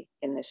typography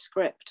in this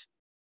script.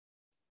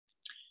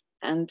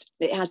 And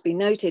it has been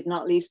noted,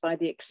 not least by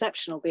the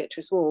exceptional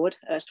Beatrice Ward,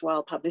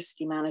 erstwhile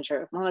publicity manager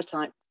of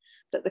Monotype,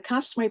 that the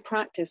customary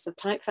practice of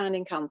type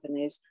founding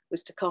companies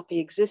was to copy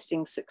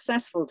existing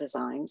successful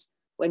designs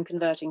when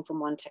converting from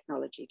one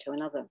technology to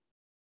another.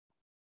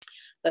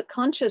 But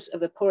conscious of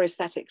the poor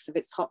aesthetics of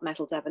its hot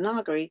metal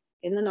Devanagari,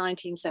 in the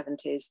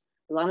 1970s,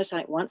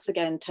 Linotype once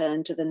again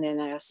turned to the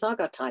Nirnaya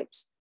Saga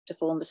types to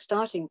form the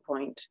starting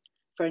point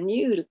for a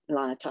new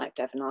Linotype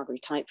Devanagari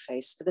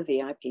typeface for the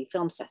VIP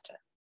film setter.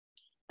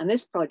 And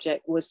this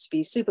project was to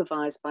be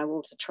supervised by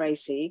Walter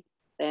Tracy,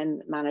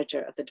 then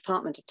manager of the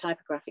Department of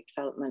Typographic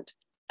Development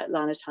at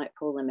Linotype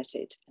Hall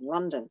Limited in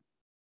London.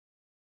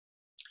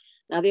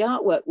 Now the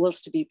artwork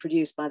was to be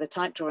produced by the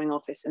type drawing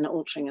office in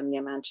Altrincham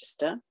near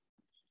Manchester,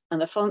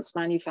 and the fonts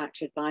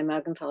manufactured by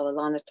Mergenthaler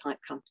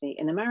Linotype Company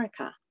in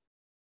America.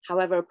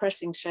 However, a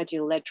pressing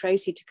schedule led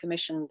Tracy to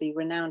commission the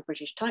renowned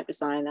British type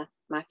designer,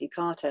 Matthew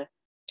Carter,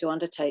 to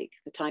undertake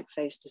the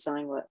typeface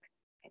design work.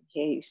 And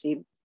here you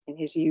see in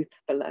his youth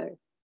below.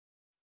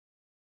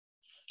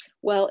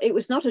 Well, it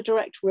was not a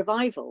direct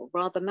revival,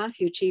 rather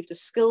Matthew achieved a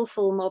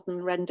skillful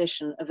modern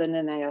rendition of the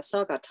Nirnaya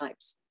Saga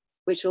types,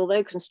 which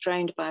although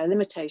constrained by a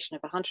limitation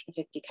of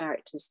 150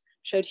 characters,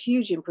 showed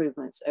huge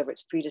improvements over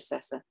its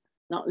predecessor,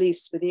 not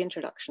least with the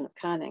introduction of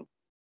kerning.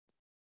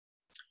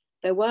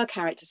 There were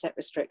character set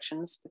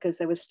restrictions because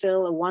there was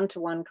still a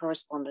one-to-one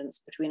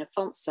correspondence between a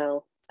font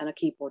cell and a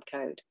keyboard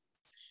code.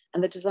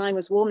 And the design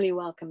was warmly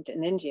welcomed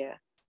in India,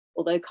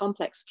 although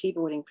complex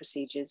keyboarding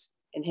procedures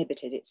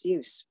inhibited its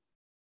use.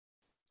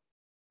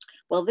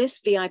 Well, this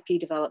VIP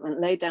development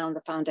laid down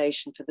the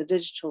foundation for the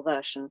digital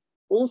version,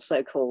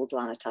 also called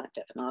Linotype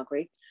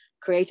Devanagari,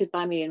 created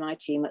by me and my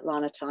team at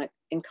Linotype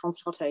in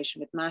consultation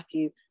with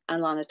Matthew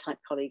and Linotype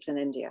colleagues in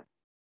India.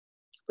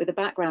 With a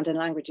background in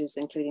languages,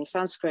 including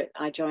Sanskrit,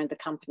 I joined the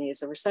company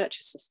as a research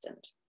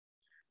assistant.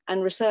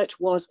 And research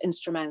was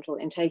instrumental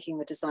in taking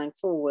the design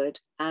forward,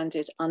 and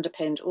it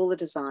underpinned all the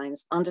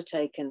designs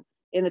undertaken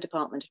in the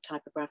Department of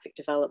Typographic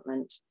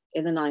Development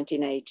in the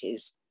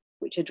 1980s,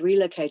 which had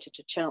relocated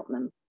to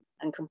Cheltenham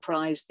and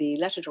comprised the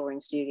letter drawing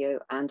studio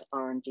and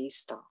R&D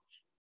staff.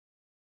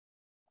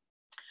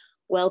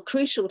 Well,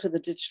 crucial to the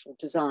digital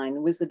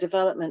design was the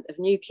development of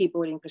new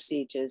keyboarding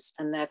procedures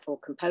and therefore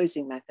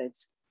composing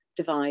methods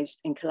devised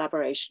in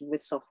collaboration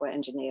with software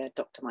engineer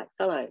Dr. Mike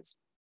Fellows.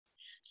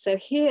 So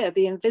here,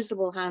 the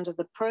invisible hand of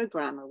the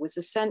programmer was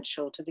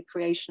essential to the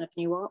creation of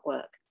new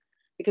artwork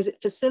because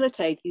it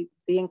facilitated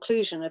the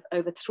inclusion of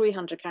over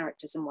 300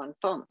 characters in one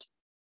font.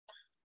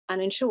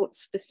 And in short,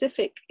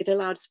 it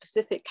allowed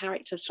specific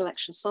character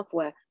selection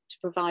software to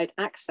provide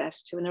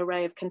access to an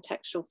array of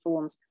contextual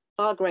forms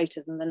far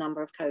greater than the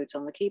number of codes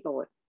on the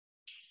keyboard.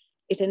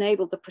 It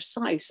enabled the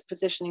precise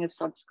positioning of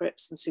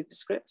subscripts and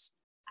superscripts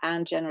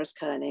and generous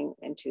kerning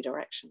in two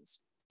directions.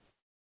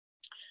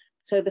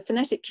 So the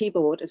phonetic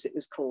keyboard, as it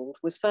was called,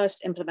 was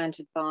first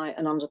implemented by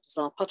Ananda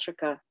Bazar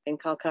Patrika in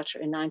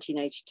Calcutta in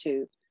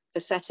 1982 for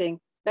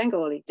setting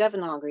Bengali,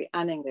 Devanagari,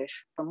 and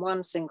English from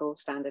one single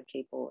standard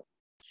keyboard.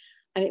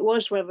 And it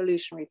was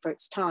revolutionary for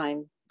its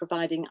time,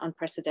 providing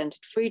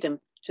unprecedented freedom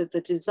to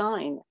the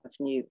design of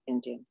new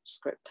Indian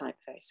script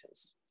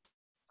typefaces.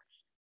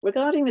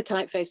 Regarding the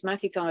typeface,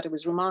 Matthew Carter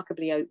was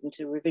remarkably open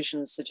to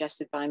revisions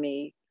suggested by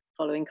me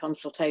following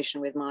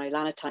consultation with my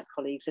Linotype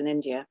colleagues in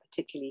India,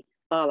 particularly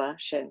Bala,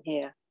 shown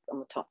here on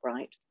the top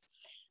right,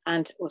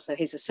 and also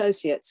his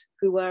associates,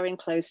 who were in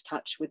close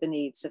touch with the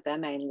needs of their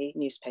mainly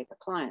newspaper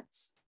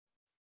clients.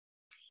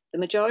 The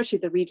majority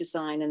of the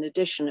redesign and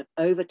addition of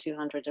over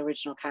 200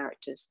 original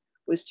characters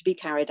was to be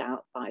carried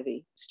out by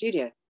the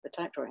studio, the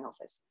type drawing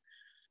office.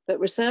 But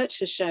research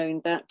has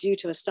shown that due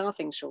to a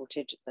staffing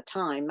shortage at the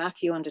time,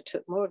 Matthew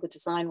undertook more of the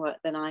design work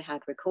than I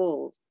had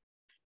recalled.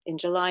 In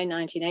July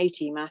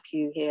 1980,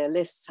 Matthew here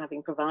lists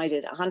having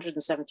provided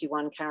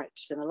 171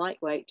 characters in the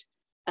lightweight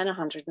and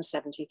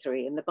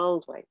 173 in the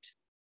bold weight.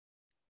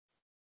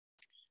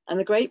 And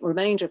the great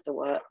remainder of the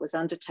work was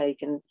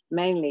undertaken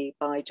mainly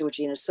by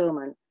Georgina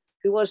Silman,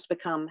 who was to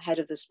become head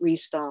of this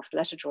restaffed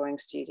letter drawing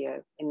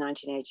studio in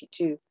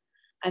 1982,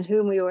 and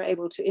whom we were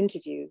able to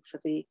interview for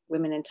the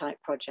Women in Type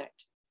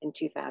project in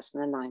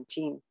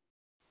 2019.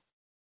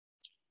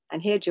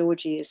 And here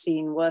Georgie is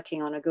seen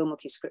working on a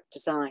Gurmukhi script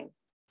design.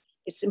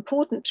 It's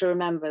important to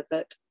remember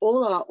that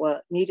all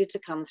artwork needed to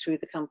come through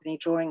the company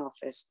drawing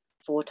office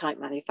for type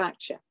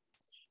manufacture.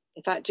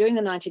 In fact, during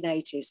the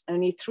 1980s,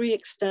 only 3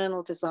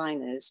 external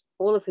designers,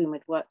 all of whom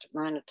had worked at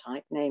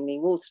Linotype, namely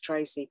Walter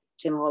Tracy,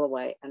 Tim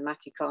Holloway, and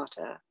Matthew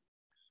Carter,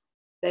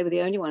 they were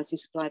the only ones who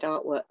supplied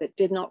artwork that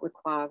did not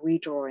require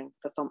redrawing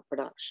for font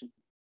production.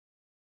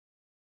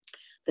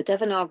 The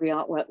Devanagari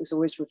artwork was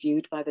always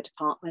reviewed by the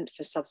department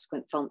for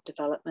subsequent font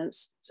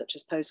developments, such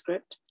as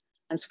PostScript,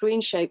 and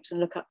screen shapes and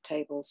lookup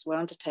tables were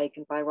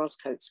undertaken by Ros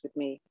Coates with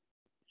me.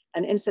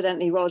 And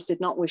incidentally, Ros did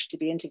not wish to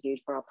be interviewed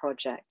for our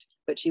project,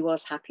 but she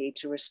was happy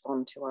to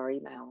respond to our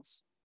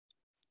emails.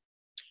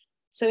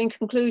 So in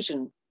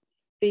conclusion,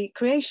 the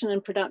creation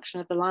and production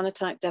of the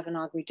Linotype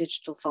Devanagari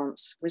digital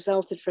fonts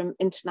resulted from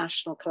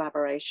international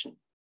collaboration.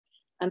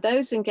 And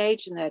those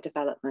engaged in their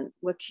development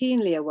were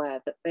keenly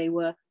aware that they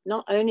were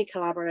not only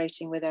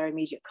collaborating with their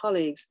immediate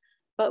colleagues,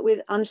 but with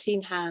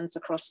unseen hands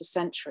across the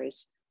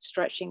centuries,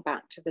 stretching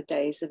back to the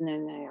days of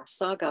Ninaya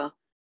Saga,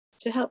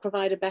 to help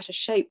provide a better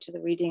shape to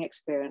the reading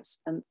experience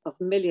of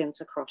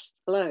millions across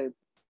the globe.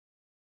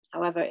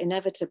 However,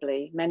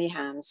 inevitably, many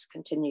hands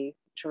continue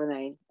to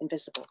remain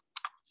invisible.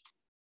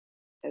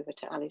 Over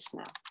to Alice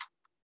now.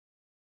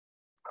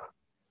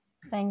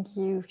 Thank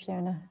you,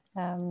 Fiona.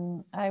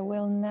 I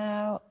will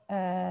now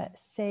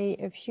say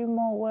a few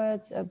more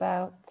words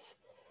about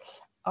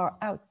our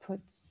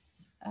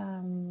outputs.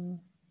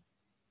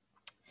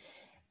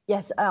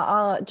 Yes,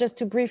 just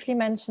to briefly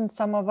mention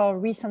some of our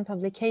recent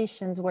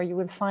publications where you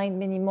will find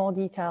many more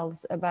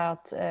details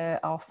about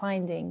our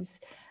findings.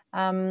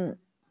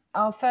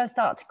 Our first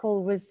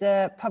article was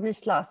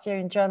published last year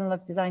in Journal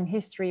of Design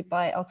History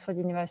by Oxford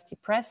University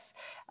Press.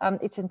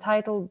 It's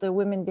entitled "The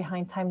Women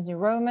Behind Times New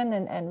Roman"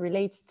 and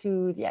relates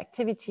to the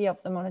activity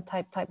of the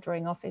Monotype type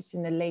drawing office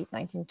in the late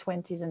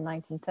 1920s and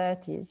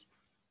 1930s.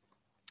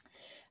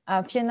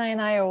 Fiona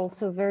and I are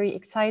also very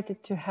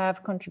excited to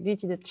have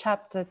contributed a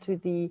chapter to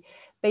the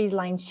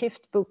Baseline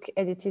Shift book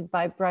edited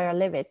by Briar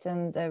Levitt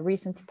and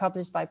recently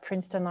published by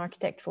Princeton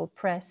Architectural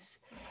Press.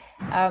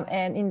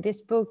 And in this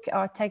book,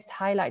 our text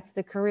highlights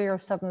the career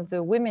of some of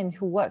the women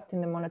who worked in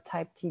the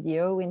Monotype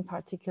TDO, in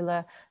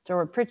particular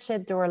Dora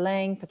Pritchett, Dora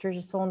Lang,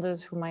 Patricia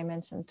Saunders, whom I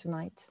mentioned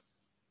tonight.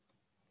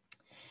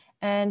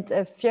 And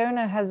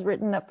Fiona has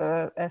written up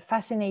a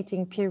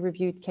fascinating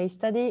peer-reviewed case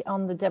study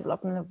on the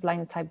development of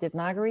Linotype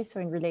Devanagari, so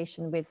in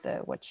relation with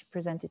what she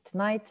presented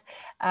tonight.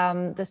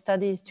 The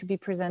study is to be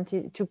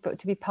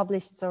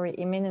published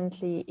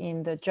imminently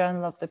in the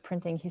Journal of the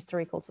Printing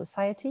Historical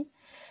Society.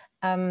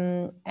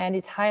 And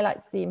it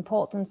highlights the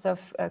importance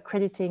of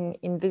crediting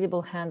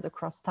invisible hands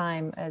across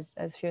time, as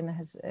Fiona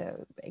has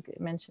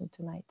mentioned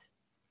tonight.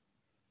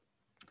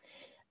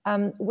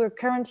 We're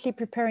currently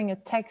preparing a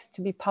text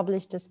to be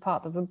published as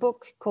part of a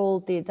book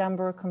called The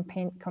Edinburgh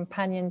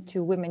Companion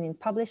to Women in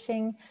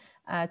Publishing,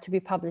 to be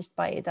published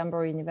by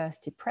Edinburgh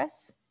University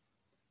Press.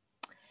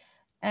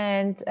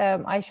 And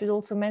I should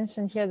also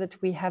mention here that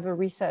we have a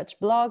research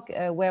blog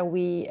where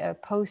we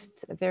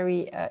post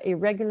very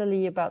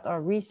irregularly about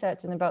our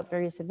research and about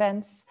various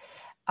events.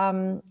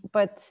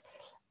 But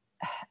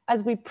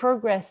as we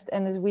progressed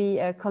and as we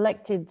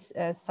collected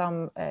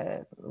some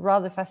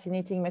rather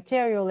fascinating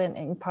material, and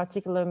in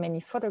particular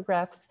many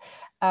photographs,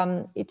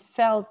 it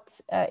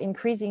felt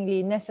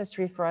increasingly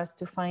necessary for us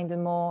to find a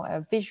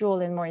more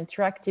visual and more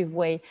interactive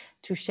way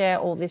to share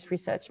all this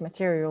research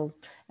material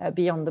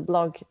beyond the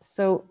blog.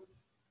 So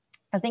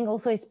I think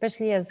also,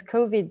 especially as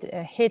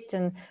COVID hit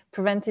and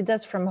prevented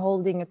us from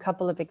holding a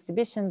couple of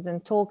exhibitions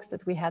and talks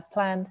that we had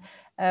planned,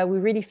 we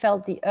really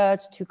felt the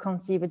urge to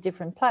conceive a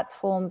different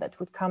platform that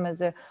would come as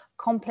a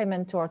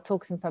complement to our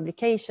talks and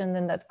publication,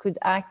 and that could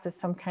act as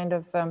some kind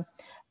of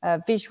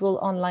visual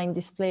online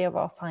display of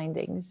our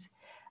findings.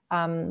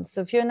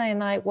 So Fiona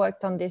and I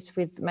worked on this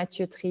with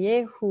Mathieu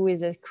Trier, who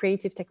is a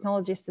creative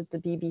technologist at the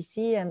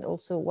BBC and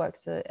also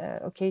works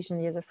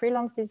occasionally as a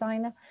freelance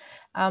designer.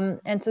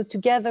 And so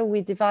together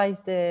we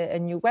devised a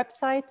new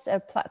website, a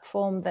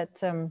platform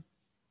that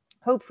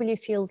hopefully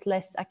feels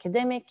less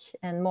academic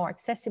and more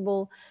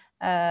accessible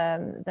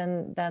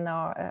than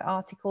our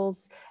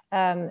articles,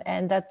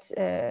 and that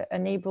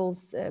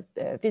enables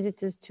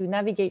visitors to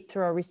navigate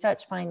through our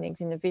research findings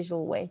in a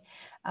visual way.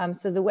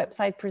 So the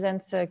website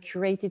presents a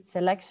curated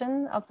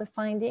selection of the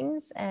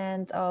findings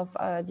and of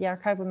the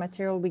archival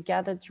material we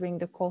gathered during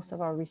the course of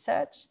our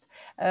research.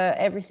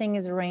 Everything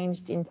is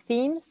arranged in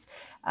themes.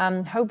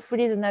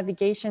 Hopefully the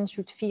navigation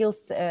should feel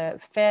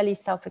fairly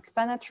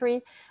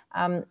self-explanatory.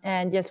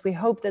 And yes, we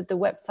hope that the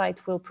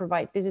website will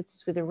provide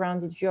visitors with a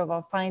rounded view of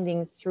our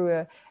findings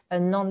through a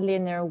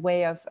non-linear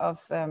way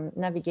of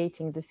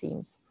navigating the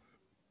themes.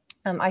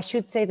 I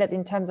should say that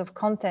in terms of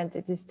content,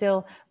 it is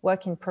still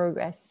work in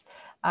progress.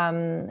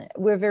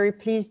 We're very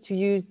pleased to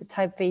use the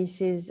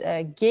typefaces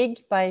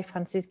Gig by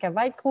Franziska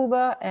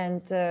Weidgruber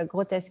and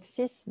Grotesque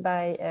 6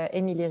 by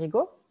Emilie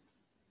Rigaud.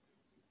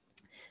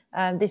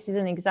 This is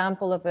an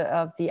example of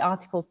the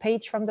article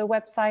page from the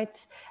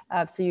website.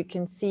 So you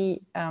can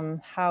see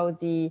how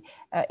the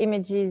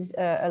images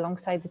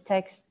alongside the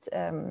text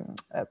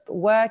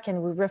work,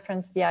 and we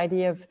reference the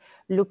idea of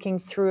looking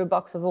through a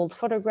box of old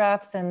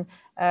photographs, and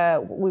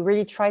we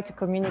really try to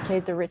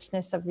communicate the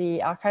richness of the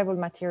archival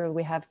material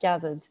we have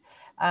gathered.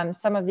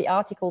 Some of the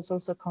articles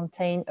also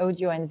contain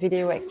audio and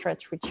video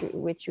extracts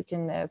which you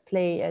can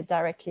play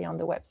directly on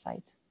the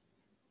website.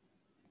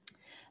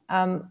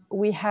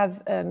 We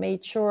have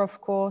made sure, of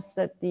course,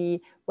 that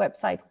the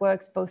website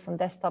works both on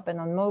desktop and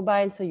on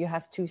mobile. So you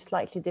have two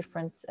slightly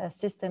different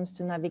systems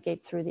to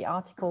navigate through the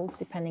articles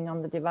depending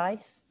on the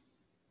device.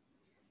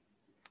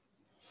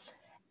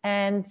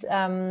 And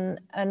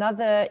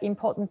another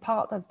important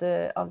part of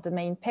the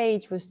main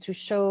page was to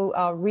show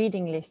our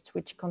reading list,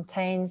 which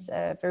contains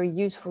very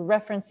useful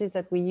references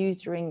that we use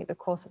during the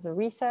course of the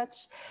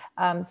research.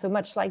 So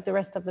much like the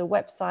rest of the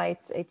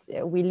website,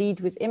 we lead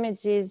with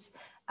images.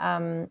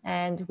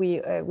 And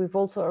we've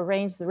also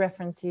arranged the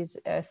references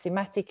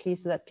thematically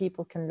so that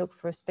people can look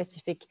for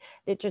specific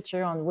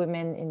literature on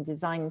women in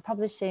design and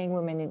publishing,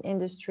 women in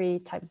industry,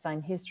 type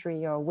design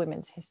history, or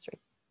women's history.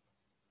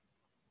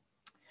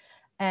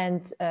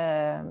 And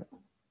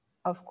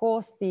of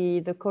course,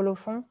 the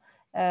colophon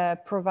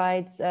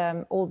provides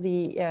all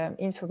the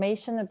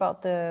information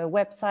about the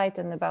website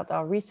and about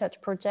our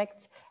research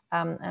project.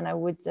 And I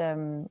would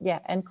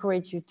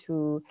encourage you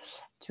to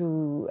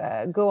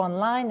go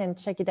online and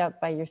check it out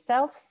by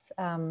yourselves.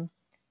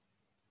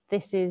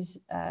 This is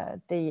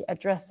the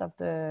address of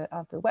the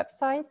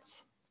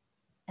website,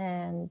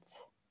 and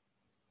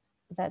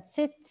that's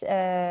it.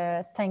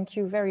 Thank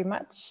you very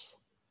much.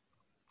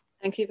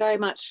 Thank you very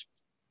much.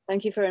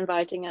 Thank you for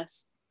inviting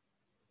us.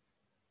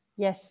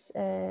 Yes,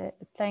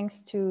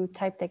 thanks to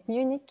TypeTech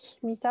Munich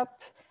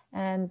meetup.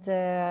 And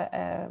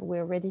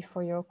we're ready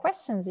for your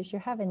questions if you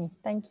have any.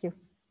 Thank you.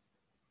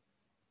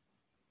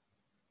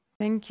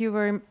 Thank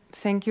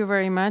you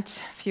very much,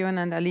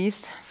 Fiona and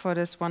Alice, for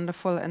this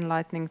wonderful,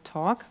 enlightening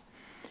talk.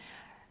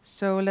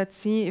 So let's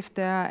see if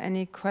there are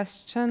any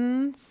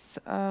questions.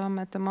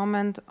 At the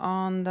moment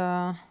on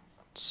the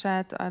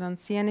chat, I don't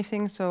see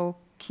anything, so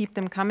keep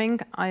them coming.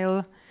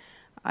 I'll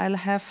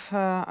have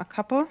a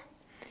couple.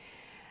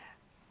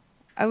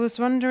 I was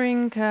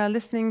wondering,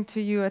 listening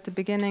to you at the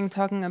beginning,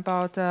 talking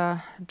about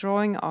the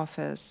drawing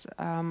office,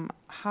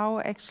 how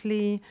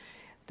actually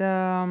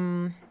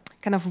the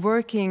kind of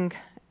working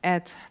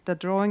at the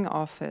drawing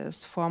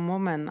office for a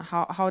woman,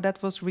 how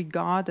that was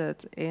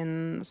regarded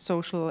in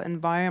social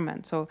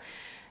environment. So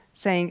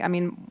saying, I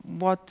mean,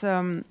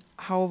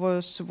 how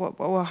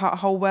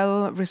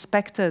well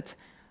respected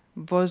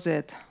was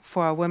it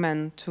for a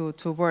woman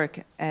to work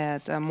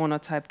at a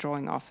monotype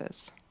drawing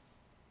office?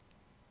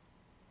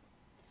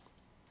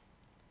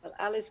 Well,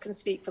 Alice can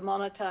speak for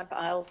monotype.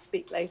 I'll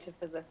speak later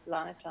for the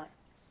linotype.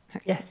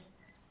 Yes.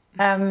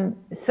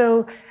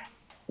 So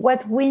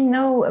what we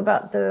know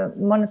about the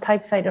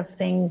monotype side of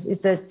things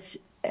is that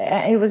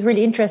it was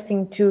really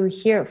interesting to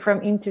hear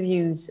from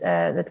interviews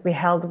that we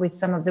held with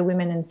some of the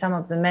women and some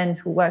of the men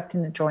who worked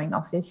in the drawing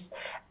office.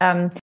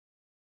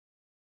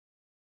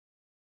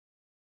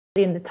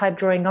 In the type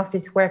drawing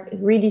office were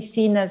really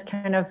seen as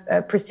kind of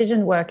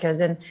precision workers,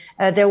 and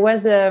there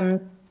was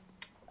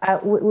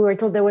we were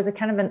told there was a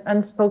kind of an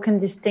unspoken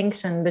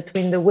distinction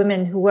between the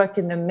women who worked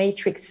in the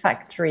matrix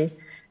factory,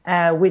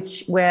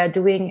 which were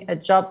doing a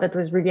job that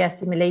was really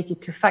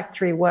assimilated to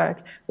factory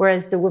work,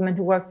 whereas the women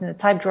who worked in the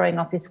type drawing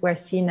office were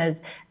seen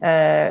as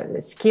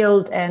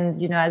skilled. And,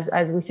 you know,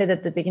 as we said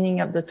at the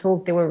beginning of the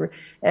talk,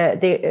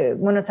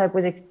 Monotype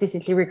was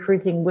explicitly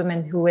recruiting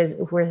women who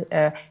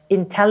were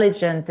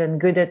intelligent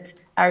and good at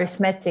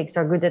arithmetics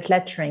or good at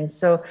lettering.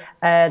 So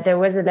there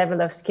was a level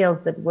of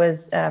skills that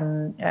was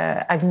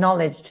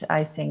acknowledged,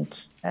 I think,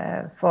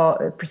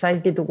 for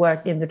precisely the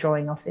work in the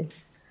drawing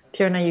office.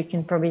 Fiona, you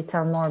can probably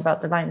tell more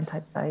about the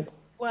linotype side.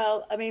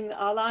 Well, I mean,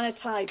 our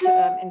linotype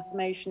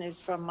information is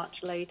from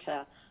much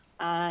later,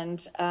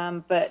 and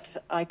but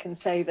I can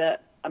say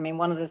that, I mean,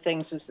 one of the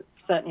things was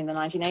certainly in the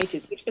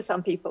 1980s, which for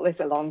some people is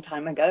a long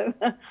time ago.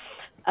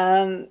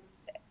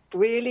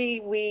 Really,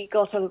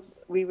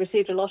 we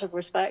received a lot of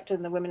respect,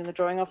 and the women in the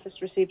drawing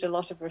office received a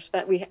lot of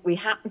respect. We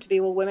happened to be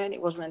all women.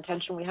 It wasn't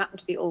intentional. We happened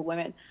to be all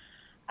women.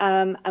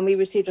 And we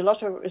received a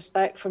lot of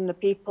respect from the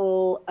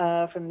people,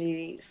 from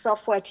the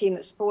software team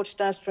that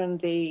supported us, from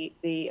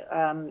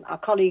our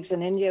colleagues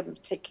in India in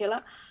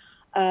particular.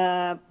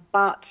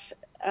 But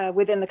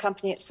within the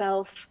company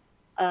itself,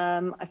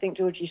 I think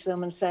Georgie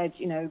Silman said,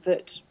 you know,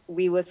 that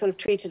we were sort of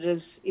treated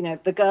as, you know,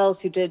 the girls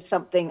who did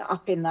something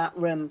up in that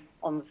room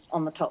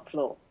on the top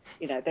floor.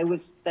 You know, there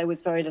was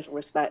very little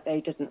respect.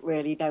 They didn't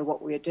really know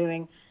what we were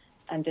doing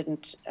and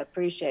didn't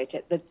appreciate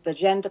it. The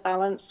gender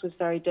balance was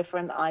very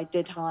different. I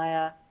did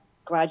hire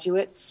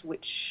graduates,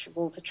 which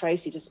Walter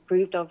Tracy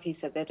disapproved of. He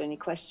said they'd only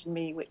question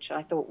me, which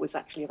I thought was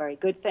actually a very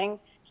good thing.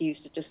 He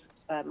used to just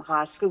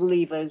hire school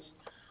leavers.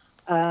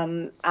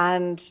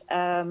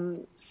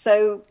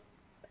 So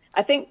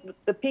I think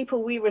the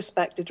people we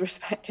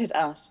respected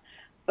us.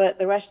 but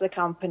the rest of the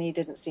company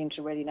didn't seem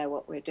to really know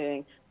what we're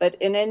doing. But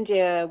in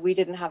India, we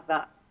didn't have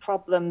that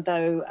problem,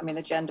 though. I mean,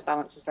 the gender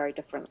balance was very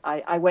different.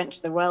 I went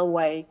to the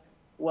railway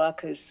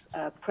workers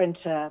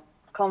printer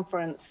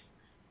conference,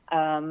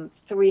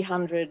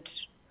 300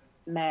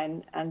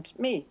 men and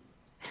me.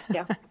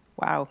 Yeah.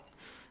 Wow.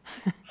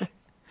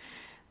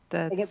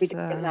 I think it'd be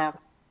different now.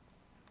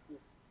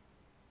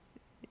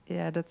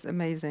 Yeah, that's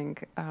amazing.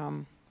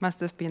 Must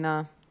have been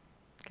a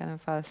kind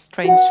of a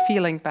strange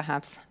feeling,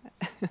 perhaps.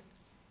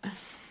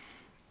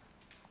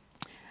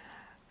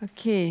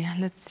 Okay,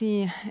 let's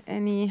see.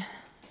 Any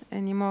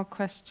more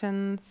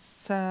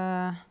questions?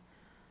 All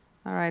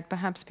right,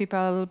 perhaps people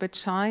are a little bit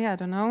shy, I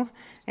don't know.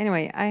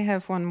 Anyway, I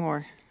have one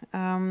more.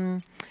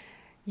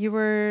 You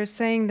were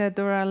saying that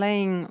Dora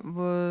Lang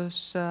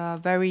was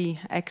very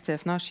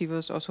active. No, she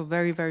was also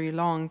very, very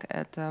long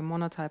at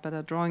Monotype, at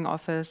a drawing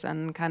office,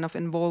 and kind of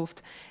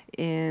involved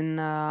in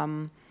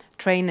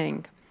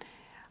training.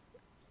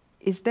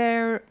 Is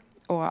there,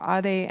 or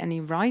are there any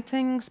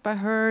writings by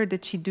her?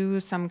 Did she do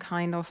some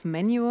kind of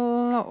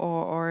manual,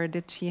 or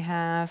did she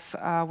have,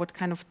 what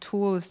kind of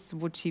tools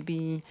would she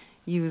be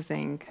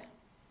using?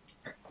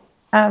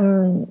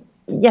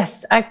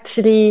 Yes,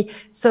 actually,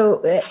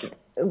 so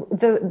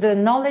the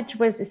knowledge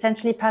was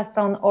essentially passed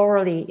on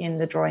orally in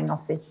the drawing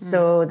office.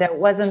 So there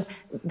wasn't,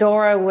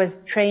 Dora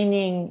was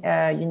training,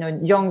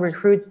 young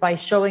recruits by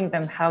showing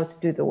them how to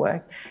do the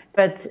work.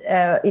 But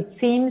it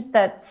seems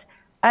that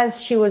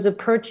as she was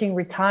approaching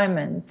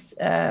retirement,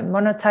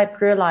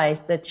 Monotype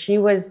realized that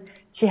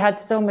she had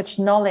so much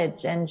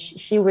knowledge, and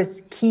she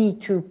was key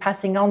to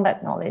passing on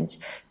that knowledge.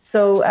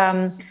 So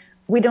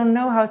we don't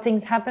know how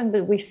things happened,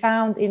 but we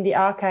found in the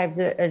archives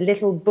a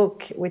little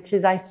book, which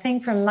is, I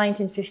think, from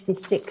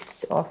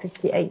 1956 or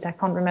 58. I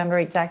can't remember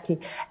exactly.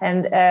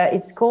 And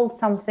it's called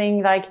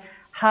something like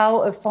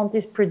How a Font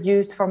is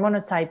Produced for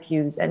Monotype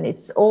Use. And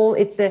it's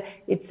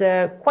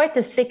a quite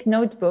a thick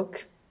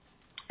notebook,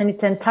 and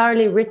it's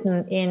entirely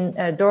written in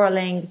Dora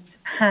Lang's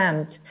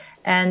hand.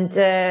 And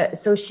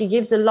so she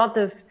gives a lot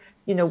of,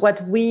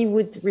 what we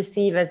would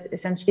receive as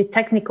essentially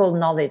technical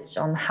knowledge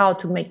on how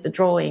to make the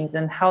drawings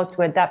and how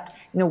to adapt,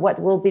 what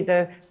will be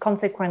the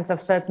consequence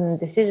of certain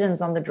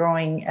decisions on the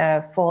drawing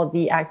for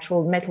the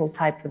actual metal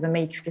type, for the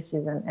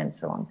matrices and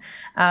so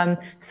on.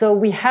 So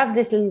we have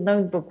this little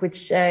notebook,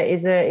 which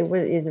is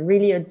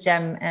really a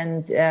gem,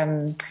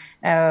 and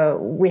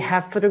we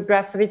have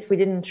photographs of it. We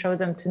didn't show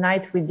them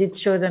tonight. We did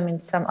show them in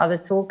some other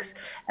talks,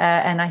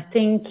 and I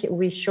think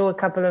we show a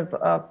couple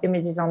of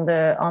images on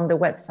the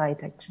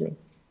website, actually.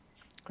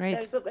 Great.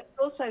 There's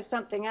also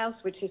something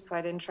else which is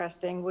quite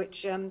interesting,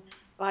 which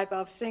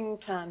Vaibhav Singh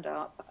turned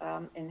up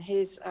in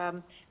his,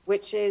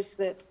 which is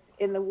that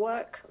in the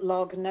work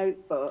log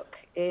notebook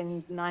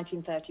in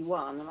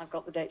 1931, and I've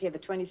got the date here, the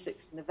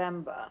 26th of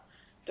November,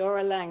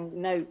 Dora Lang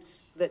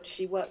notes that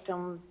she worked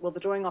on, the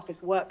drawing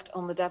office worked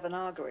on the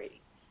Devanagari,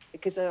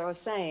 because they were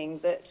saying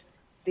that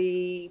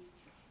these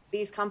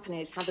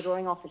companies had the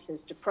drawing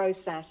offices to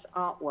process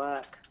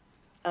artwork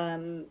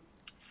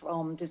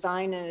from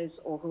designers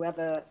or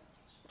whoever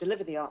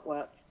deliver the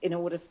artwork in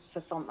order for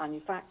font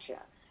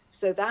manufacture.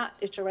 So that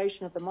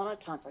iteration of the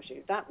Monotype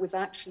issue, that was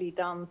actually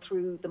done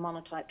through the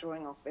Monotype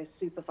drawing office,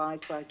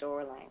 supervised by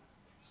Dora Lang.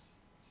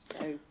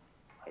 So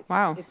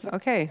it's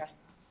okay.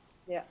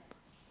 Yeah.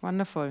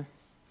 Wonderful.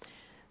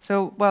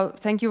 So, well,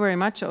 thank you very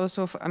much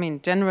also,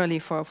 generally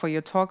for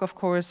your talk, of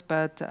course,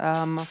 but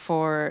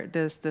for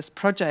this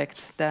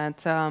project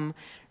that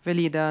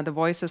really the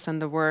voices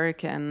and the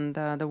work and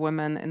the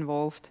women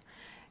involved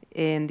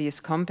in these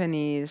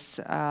companies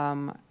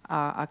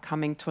are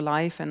coming to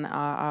life and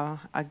are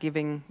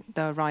giving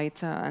the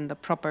right and the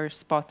proper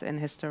spot in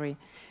history.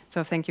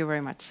 So thank you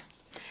very much.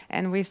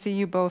 And we see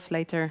you both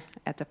later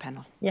at the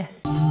panel.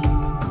 Yes.